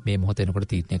කරන්න මේ මොහොත වෙනකොට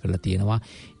තීරණය කරලා තියෙනවා.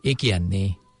 ඒ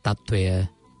කියන්නේ තත්වය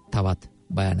තවත්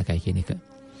භයානකයි කියන එක.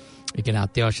 ඒ කියන්නේ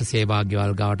අත්‍යවශ්‍ය සේවා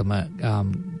ගෙවල් ගාවටම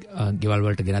ගෙවල්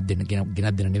වලට ගෙනත්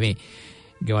දෙන්න නෙමෙයි.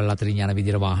 ගෙවල් අතරින් යන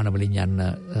විදිහට වාහන වලින් යන්න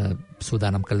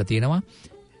සූදානම් කරලා තියෙනවා.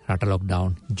 රට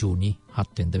ලොක්ඩවුන් ජූනි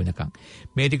 7 වෙනිදා වෙනකන්.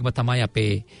 මේ ටිකම තමයි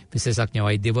අපේ විශේෂඥ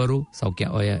වෛද්‍යවරු සෞඛ්‍ය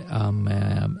ඔය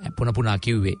පුනපුනා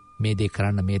කිව්වේ මේ දේ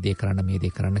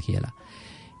කරන්න කියලා.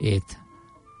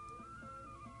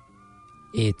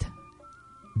 ඒත්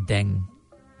දැන්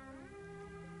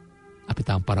අපි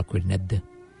තාම පරක්කු වෙන්නේ නැද්ද?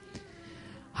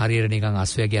 හරියට නිකන්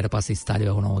අස්වැය ගියාට පස්සේ ස්ථාලේ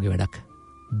වහනවා වගේ වැඩක්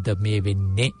ද මේ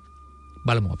වෙන්නේ.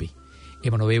 බලමු අපි.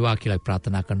 එහෙම නොවේවා කියලා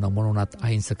ප්‍රාර්ථනා කරන මොන වුණත්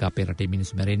අහිංසක අපේ රටේ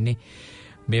මිනිස්සු මැරෙන්නේ.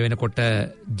 මේ වෙනකොට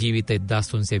ජීවිත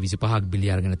 1325ක්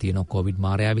බිලි අරගෙන තියෙනවා කොවිඩ්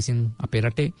මාරයා විසින් අපේ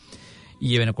රටේ.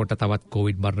 ඊයේ වෙනකොට තවත්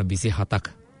කොවිඩ් මරණ 27ක්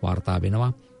වාර්තා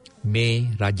වෙනවා. මේ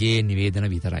රජයේ නිවේදන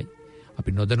විතරයි.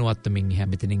 අපි නොදැනුවත්වමින්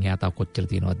මෙතනින් එහා තව කොච්චර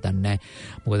තියෙනවද දන්නේ නැහැ.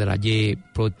 මොකද රජයේ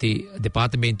ප්‍රවෘත්ති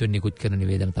දෙපාර්තමේන්තුවෙන් නිකුත් කරන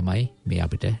නිවේදන තමයි මේ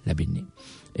අපිට ලැබෙන්නේ.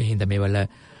 ඒ හින්දා මේවල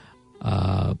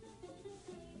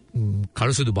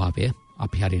කළුසුදු භාවය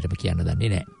අපි හරියටම කියන්න දන්නේ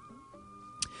නැහැ.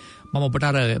 මම ඔබට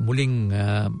අර මුලින්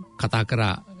කතා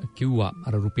කරා කිව්වා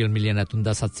අර රුපියල් මිලියන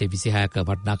 3726ක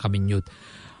වටිනාකමින් යුත්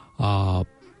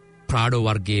ප්‍රාඩෝ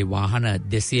වර්ගයේ වාහන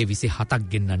 227ක්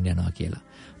ගෙන්නන්න යනවා කියලා.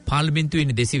 පාර්ලිමේන්තුවේ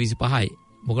ඉන්නේ 225යි.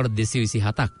 මොකටද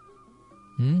 227ක්?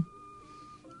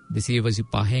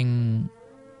 225න්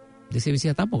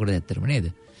 227ක් මොකටද ඇත්තටම නේද?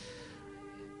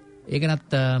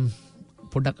 ඒකනත්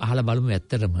පොඩ්ඩක් අහලා බලමු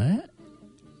ඇත්තටම.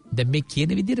 දැන් මේ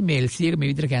කියන විදිහට මේ LC එක මේ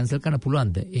විදිහට කැන්සල් කරන්න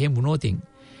පුළුවන්ද? එහෙම වුණොත්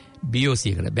BOC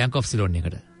එකට Bank of Ceylon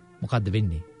එකට මොකද්ද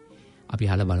වෙන්නේ? අපි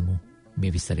අහලා බලමු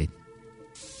මේ විස්තරේ.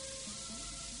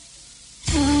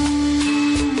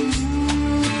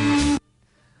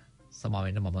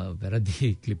 සමාවෙන්න මම වැරදි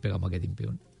ක්ලිප් එකක් මගේ අතින්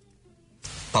පෙවුණා.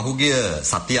 පහුගිය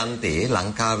සතියන්තේ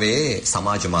ලංකාවේ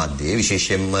සමාජ මාධ්‍යයේ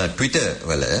විශේෂයෙන්ම Twitter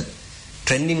වල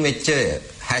ට්‍රෙන්ඩින් වෙච්ච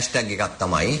හැෂ්ටැග් එකක්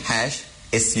තමයි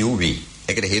 #SUV.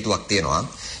 ඒකට හේතුවක් තියෙනවා.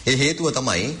 ඒ හේතුව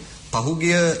තමයි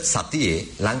පහුගිය සතියේ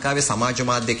ලංකාවේ සමාජ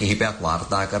මාධ්‍ය කිහිපයක්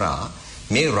වාර්තා කරා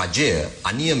මේ රජය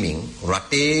අනියමින්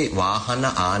රටේ වාහන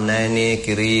ආනයනය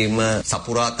කිරීම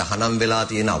සපුරා තහනම් වෙලා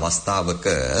තියෙන අවස්ථාවක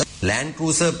Land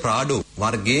Cruiser Prado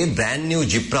වර්ගයේ brand new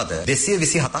Jeep රථ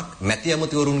 227ක් මැති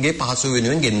ඇමතිවරුන්ගේ පහසු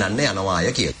වෙනුවෙන් ගෙන්නන්න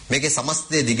යනවාය කියලා. මේකේ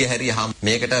සමස්තය දිගහැරියහම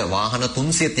මේකට වාහන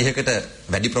 330කට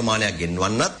වැඩි ප්‍රමාණයක්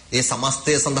ගෙන්වන්නත්, ඒ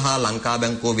සමස්තය සඳහා ලංකා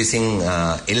බැංකුව විසින්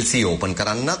LC ඕපන්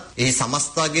කරන්නත්, ඒ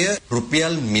සමස්තය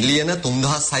රුපියල් මිලියන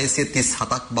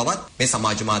 3637ක් බවත් මේ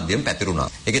සමාජ මාධ්‍යයෙන් පැතිරුණා.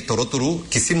 ඒකේ තොරතුරු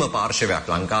කිසිම පාර්ශවයක්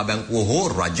ලංකා බැංකුව හෝ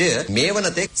රජය මේ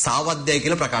වනතෙක් සාවද්‍යයි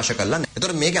කියලා ප්‍රකාශ කළා නැහැ.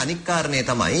 ඒතකොට මේකේ අනික් කාරණේ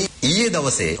තමයි ඊයේ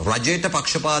දවසේ රජයට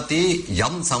පක්ෂපාතී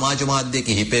යම් සමාජ මාධ්‍ය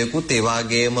කිහිපයකුත් ඒ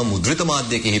වගේම මුද්‍රිත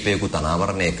මාධ්‍ය කිහිපයකුත්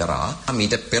අනාවරණය කරා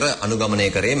මීට පෙර අනුගමනය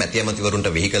කරේ මැති ඇමතිවරුන්ට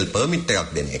වෙහිකල් පර්මිට් එකක්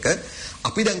දෙන එක.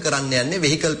 අපි දැන් කරන්න යන්නේ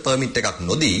වෙහිකල් පර්මිට් එකක්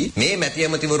නොදී මේ මැති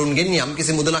ඇමතිවරුන්ගෙන්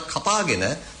යම්කිසි මුදලක් කපාගෙන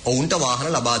ඔවුන්ට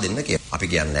වාහන ලබා දෙන්න කියලා. අපි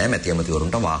කියන්නේ මැති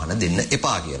ඇමතිවරුන්ට වාහන දෙන්න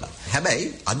එපා කියලා. හැබැයි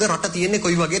අද රට තියෙන්නේ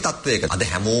කොයි වගේ තත්වයකද? අද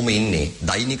හැමෝම ඉන්නේ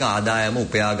දෛනික ආදායම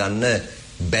උපයා ගන්න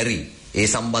බැරි ඒ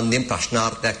සම්බන්ධයෙන්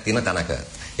ප්‍රශ්නාර්ථයක් තියෙන තැනක.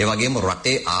 ඒ වගේම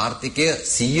රටේ ආර්ථිකය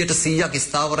 100%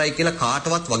 ස්ථාවරයි කියලා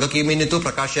කාටවත් වගකීමෙන් යුතුව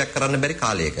ප්‍රකාශයක් කරන්න බැරි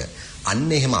කාලයක.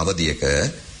 අන්න එහෙම අවධියක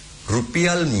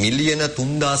රුපියල් මිලියන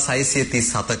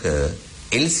 3637ක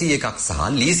LC එකක් සහ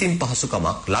ලීසින්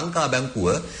පහසුකමක් ලංකා බැංකුව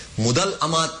මුදල්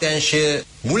අමාත්‍යාංශය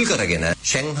මුල් කරගෙන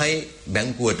ෂැන්හයි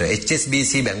බැංකුවට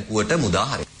HSBC බැංකුවට මුදා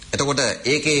හරිනවා. එතකොට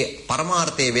ඒකේ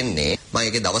පරමාර්ථය වෙන්නේ මම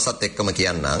ඒකේ දවසත් එක්කම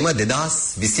කියන්නම්.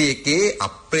 2021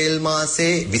 අප්‍රේල්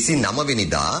මාසේ 29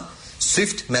 වෙනිදා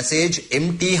Swift message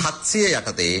MT 700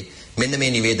 යටතේ මෙන්න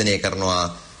මේ නිවේදනය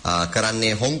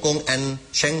කරන්නේ Hong Kong and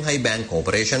Shanghai Bank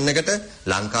Corporation එකට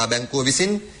ලංකා බැංකුව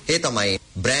විසින්. ඒ තමයි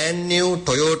brand new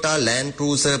Toyota Land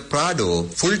Cruiser Prado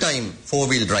full time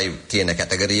 4-wheel drive කියන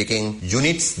කැටගරි එකෙන්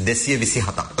units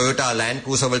 227ක්. Toyota Land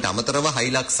Cruiser වලට අමතරව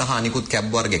Hilux සහ අනිකුත් කැබ්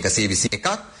වර්ග 121ක්.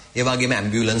 ඒ වගේම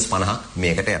ඇම්බියුලන්ස් 50ක්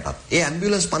මේකට යටත්. ඒ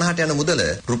ඇම්බියුලන්ස් 50ට යන මුදල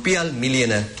රුපියල්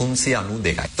මිලියන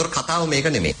 392යි. ඒතර කතාව මේක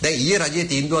නෙමෙයි. දැන් ඊයේ රජයේ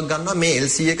තීන්දුවක් ගන්නවා මේ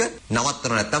LC එක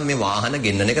නවත්තනවා නැත්නම් මේ වාහන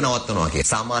ගෙන්නන එක නවත්තනවා කියලා.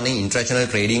 සාමාන්‍යයෙන් ඉන්ටර්නැෂනල්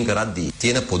ට්‍රේඩින් කරද්දී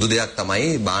තියෙන පොදු දෙයක් තමයි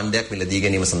භාණ්ඩයක් මිලදී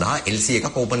ගැනීම සඳහා LC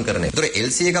එකක් ඕපන් කරන එක. ඒතර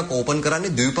LC එකක් ඕපන්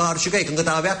කරන්නේ ද්විපාර්ශ්වික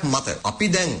එකඟතාවයක් මත. අපි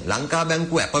දැන් ලංකා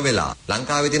බැංකුව අප වෙලා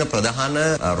ලංකාවේ තියෙන ප්‍රධාන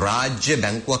රාජ්‍ය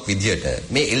බැංකුවක් විදියට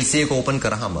මේ LC එක ඕපන්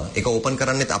කරාම ඒක ඕපන්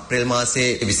කරන්නේ අප්‍රේල් මාසේ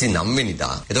 29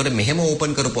 වෙනිදා. එතකොට මෙහෙම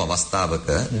ඕපන් කරපු අවස්ථාවක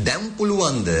දැන්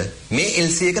පුළුවන්ද මේ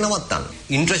LC එක නවත්තන්න?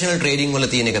 ඉන්ටර්නැෂනල් ට්‍රේඩින් වල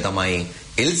තියෙන එක තමයි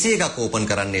LC එකක් ඕපන්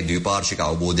කරන්නේ ද්විපාර්ශ්වික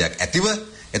අවබෝධයක් ඇතිව.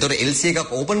 එතකොට LC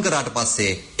එකක් ඕපන් කරාට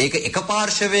පස්සේ ඒක එක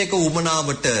පාර්ශවයක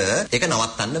උමනාවට ඒක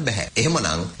නවත්තන්න බෑ.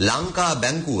 එහෙමනම් ලංකා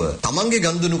බැංකුව තමන්ගේ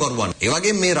ගනුදෙනුකරුවන් ඒ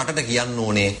වගේම මේ රටට කියන්න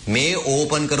ඕනේ මේ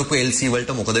ඕපන් කරපු LC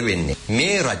වලට මොකද වෙන්නේ?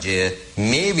 මේ රජය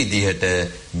මේ විදිහට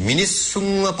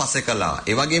මිනිස්සුන්ව පසකලා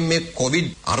ඒ වගේම මේ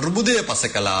කොවිඩ් අර්බුදය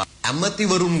පසකලා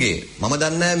ඇමතිවරුන්ගේ මම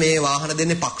දන්නේ මේ වාහන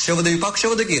දෙන්නේ පක්ෂවද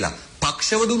විපක්ෂවද කියලා.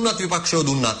 පක්ෂව දුන්නත් විපක්ෂව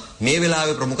දුන්නත් මේ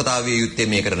වෙලාවේ ප්‍රමුඛතාවයේ යුත්තේ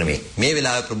මේකට නෙමෙයි. මේ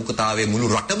වෙලාවේ ප්‍රමුඛතාවයේ මුළු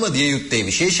රටම දිය යුත්තේ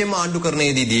විශේෂයෙන්ම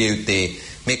ආණ්ඩුකරණයේදී දිය යුත්තේ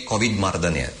මේ කොවිඩ්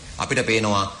මර්ධනය. අපිට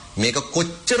පේනවා මේක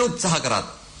කොච්චර උත්සාහ කරත්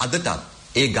අදටත්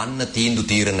ඒ ගන්න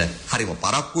තීරණ හරිම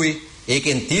පරක්කුයි.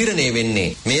 ඒකෙන් තීරණය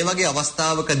වෙන්නේ මේ වගේ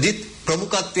අවස්ථාවකදීත්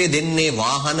ප්‍රමුඛත්වයේ දෙන්නේ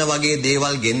වාහන වගේ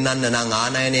දේවල් ගෙන්නන්න නම්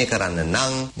ආනයනය කරන්න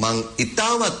නම් මං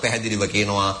ඉතාමත් පැහැදිලිව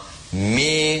කියනවා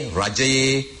මේ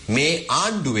රජයේ මේ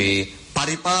ආණ්ඩුවේ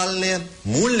පරිපාලනය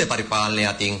මූල්‍ය පරිපාලනය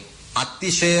අතින්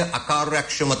අතිශය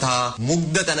අකාර්යක්ෂමතා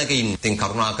මුග්ධ තැනක ඉන්න. ඉතින්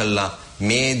කරුණා කළා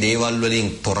මේ දේවල් වලින්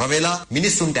තොර වෙලා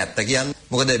මිනිස්සුන්ට ඇත්ත කියන්න.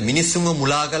 මොකද මිනිස්සුන්ව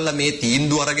මුලා කරලා මේ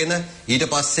තීන්දුව අරගෙන ඊට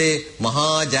පස්සේ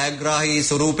මහා ජයග්‍රාහී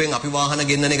ස්වරූපෙන් අපි වාහන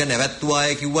ගෙන්නන එක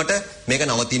නැවැත්තුවාය කිව්වට මේක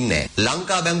නවතින්නේ නැහැ.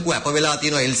 ලංකා බැංකුව අප වෙලා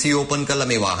තියෙනවා LC ඕපන් කරලා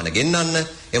මේ වාහන ගෙන්නන්න.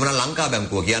 එවනම් ලංකා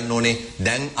බැංකුව කියන්න ඕනේ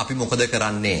දැන් අපි මොකද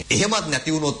කරන්නේ? එහෙමත්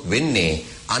නැති වුණොත් වෙන්නේ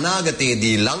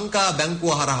අනාගතයේදී ලංකා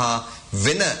බැංකුව හරහා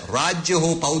වෙන රාජ්‍ය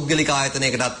හෝ පෞද්ගලික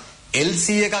ආයතනයකටත් LC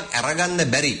එකක් අරගන්න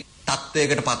බැරි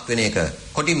තත්වයකට පත් වෙන එක.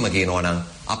 කොටින්ම කියනවා නම්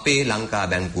අපේ ලංකා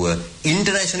බැංකුව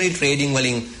ඉන්ටර්නැෂනල් ට්‍රේඩින්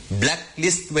වලින් බ්ලැක්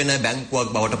ලිස්ට් වෙන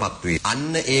බැංකුවක් බවට පත් වේ.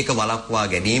 අන්න ඒක වළක්වා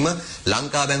ගැනීම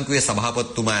ලංකා බැංකුවේ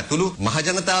සභාපතිතුමා ඇතුළු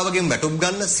මහජනතාවගෙන් වැටුප්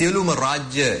ගන්න සියලුම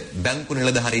රාජ්‍ය බැංකු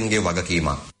නිලධාරීන්ගේ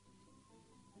වගකීමක්.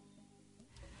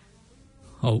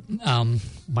 ඔව්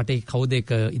මට කවුද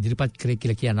ඒක ඉදිරිපත් කරේ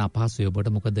කියලා කියන්න අපහසුයි ඔබට.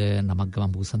 මොකද නමක්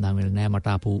ගමන් බුසඳාම වෙන්නේ නැහැ. මට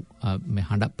ආපු මේ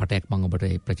හඬ පටයක් මම ඔබට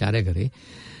ප්‍රචාරය කරේ.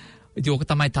 ඉතින් ඕක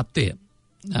තමයි தত্ত্বය.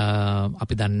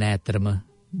 අපි දන්නේ ඇත්තරම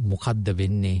මොකද්ද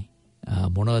වෙන්නේ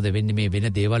මොනවද වෙන්නේ මේ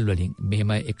වෙන දේවල් වලින්.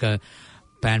 මෙහෙම එක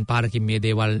පෑන් පාරකින් මේ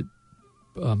දේවල්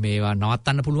මේවා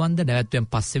නවත්තන්න පුළුවන්ද? නැවැත්වෙන්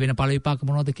පස්සේ වෙන ඵල විපාක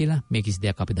මොනවද කියලා මේ කිසි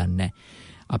දෙයක් අපි දන්නේ නැහැ.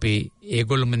 අපි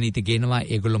ඒගොල්ලොම නීති ගේනවා,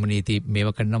 ඒගොල්ලොම නීති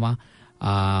මේව කරනවා.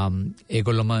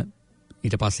 ඒගොල්ලොම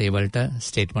ඊට පස්සේ ඒ වලට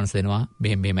ස්ටේට්මන්ට්ස් දෙනවා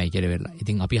මෙහෙමයි කියලා වෙලා.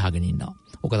 ඉතින් අපි අහගෙන ඉන්නවා.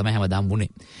 ඕක තමයි හැමදාම වුනේ.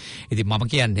 ඉතින් මම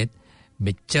කියන්නේ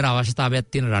මෙච්චර අවශ්‍යතාවයක්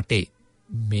තියෙන රටේ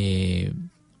මේ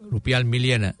රුපියල්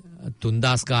මිලියන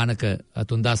 3000 ගානක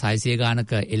 3600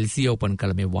 ගානක LC ඕපන්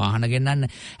කළ මේ වාහන ගෙන්නන්න.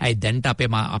 ඇයි දැන්ට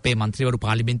අපේ മന്ത്രിවරු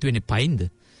පාර්ලිමේන්තුවේනේ පයින්ද?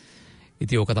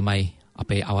 ඉතින් ඕක තමයි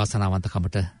අපේ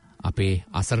අවාසනාවන්තකමට අපේ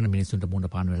අසරණ මිනිස්සුන්ට මුහුණ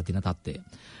පාන වෙලා තියෙන තත්ත්වය.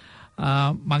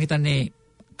 මම හිතන්නේ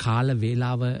කාල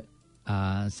වේලාව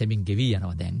සෙමින් ගෙවි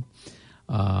යනවා දැන්.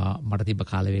 මට තිබ්බ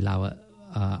කාල වේලාව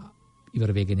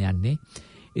ඉවර වෙගෙන යන්නේ.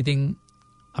 ඉතින්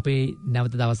අපේ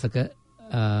නැවත දවසක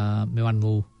මෙවන්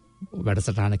වූ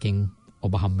වැඩසටහනකින්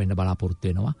ඔබ හම් වෙන්න බලාපොරොත්තු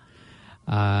වෙනවා.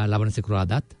 ලබන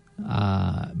සිකුරාදාත්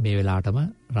මේ වෙලාවටම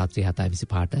රාත්‍රී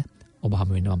 7:25ට ඔබ හම්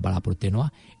වෙන්න මම බලාපොරොත්තු වෙනවා.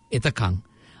 එතකන්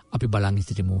අපි බලන්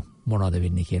සිටිමු මොනවද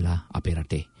වෙන්නේ කියලා අපේ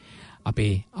රටේ.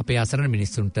 අපේ අසරණ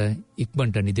මිනිස්සුන්ට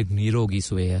ඉක්මනට නිරෝගී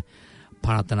සුවය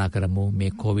ප්‍රාර්ථනා කරමු.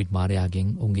 මේ කොවිඩ්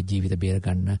මාරයාගෙන් උන්ගේ ජීවිත බේර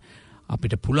ගන්න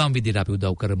අපිට පුළුවන් විදිහට අපි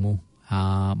උදව් කරමු.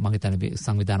 මම හිතන්නේ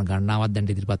සංවිධාන ගණනාවක් දැන්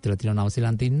ඉදිරිපත් වෙලා තියෙනවා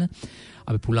නවසීලන්තේ ඉන්න.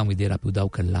 අපි පුළුවන් විදිහට අපි උදව්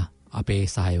කළා අපේ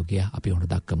සහයෝගය අපි උන්ට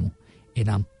දක්වමු.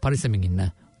 එනම් පරිස්සමින් ඉන්න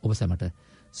ඔබ සැමට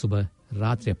සුබ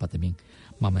රාත්‍රියක් පතමින්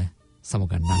මම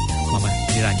සමුගන්නම්. මම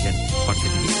නිරංජන්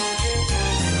පට්ටිලි.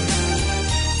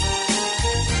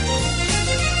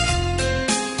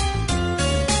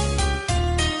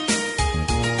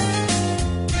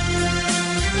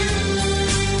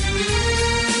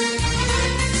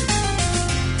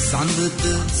 සඳත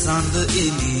සඳ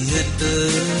එළියට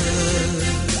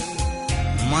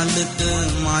මලට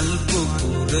මල්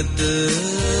පුපුරට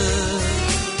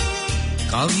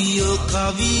කවියෝ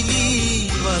කවිලි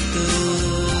වත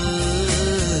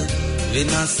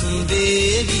වෙනස්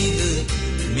වේවිද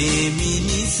මේ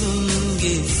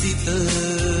මිනිසුන්ගේ සිත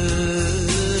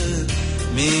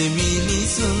මේ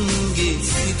මිනිසුන්ගේ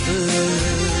සිත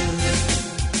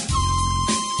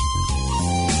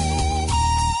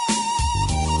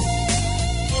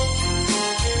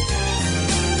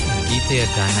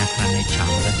ගායනා කරන්නේ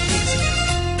චාමර දේශිය.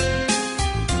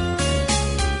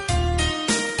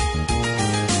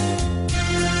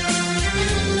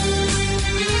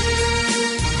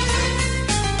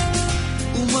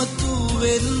 උමතු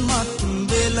වෙල්මත්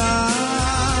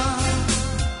වෙලා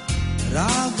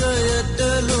රාගයට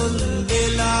ලොල්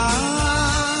වෙලා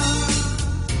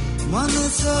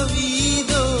මනස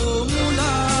වීදෝ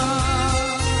මුලා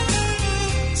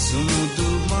සුමුදු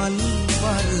මල්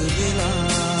වර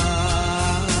වෙලා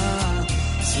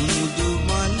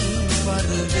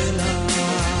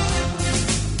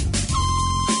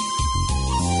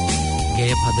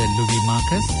ගේය පද ලුවි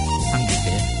මාකස්,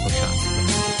 සංගීතය ප්‍රශාන්ත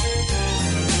ප්‍රනාන්දු.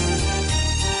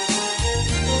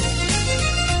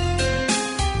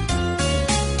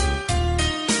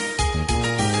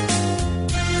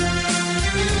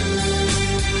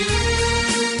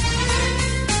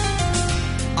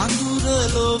 අඳුර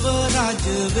ලොව රජ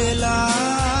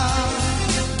වෙලා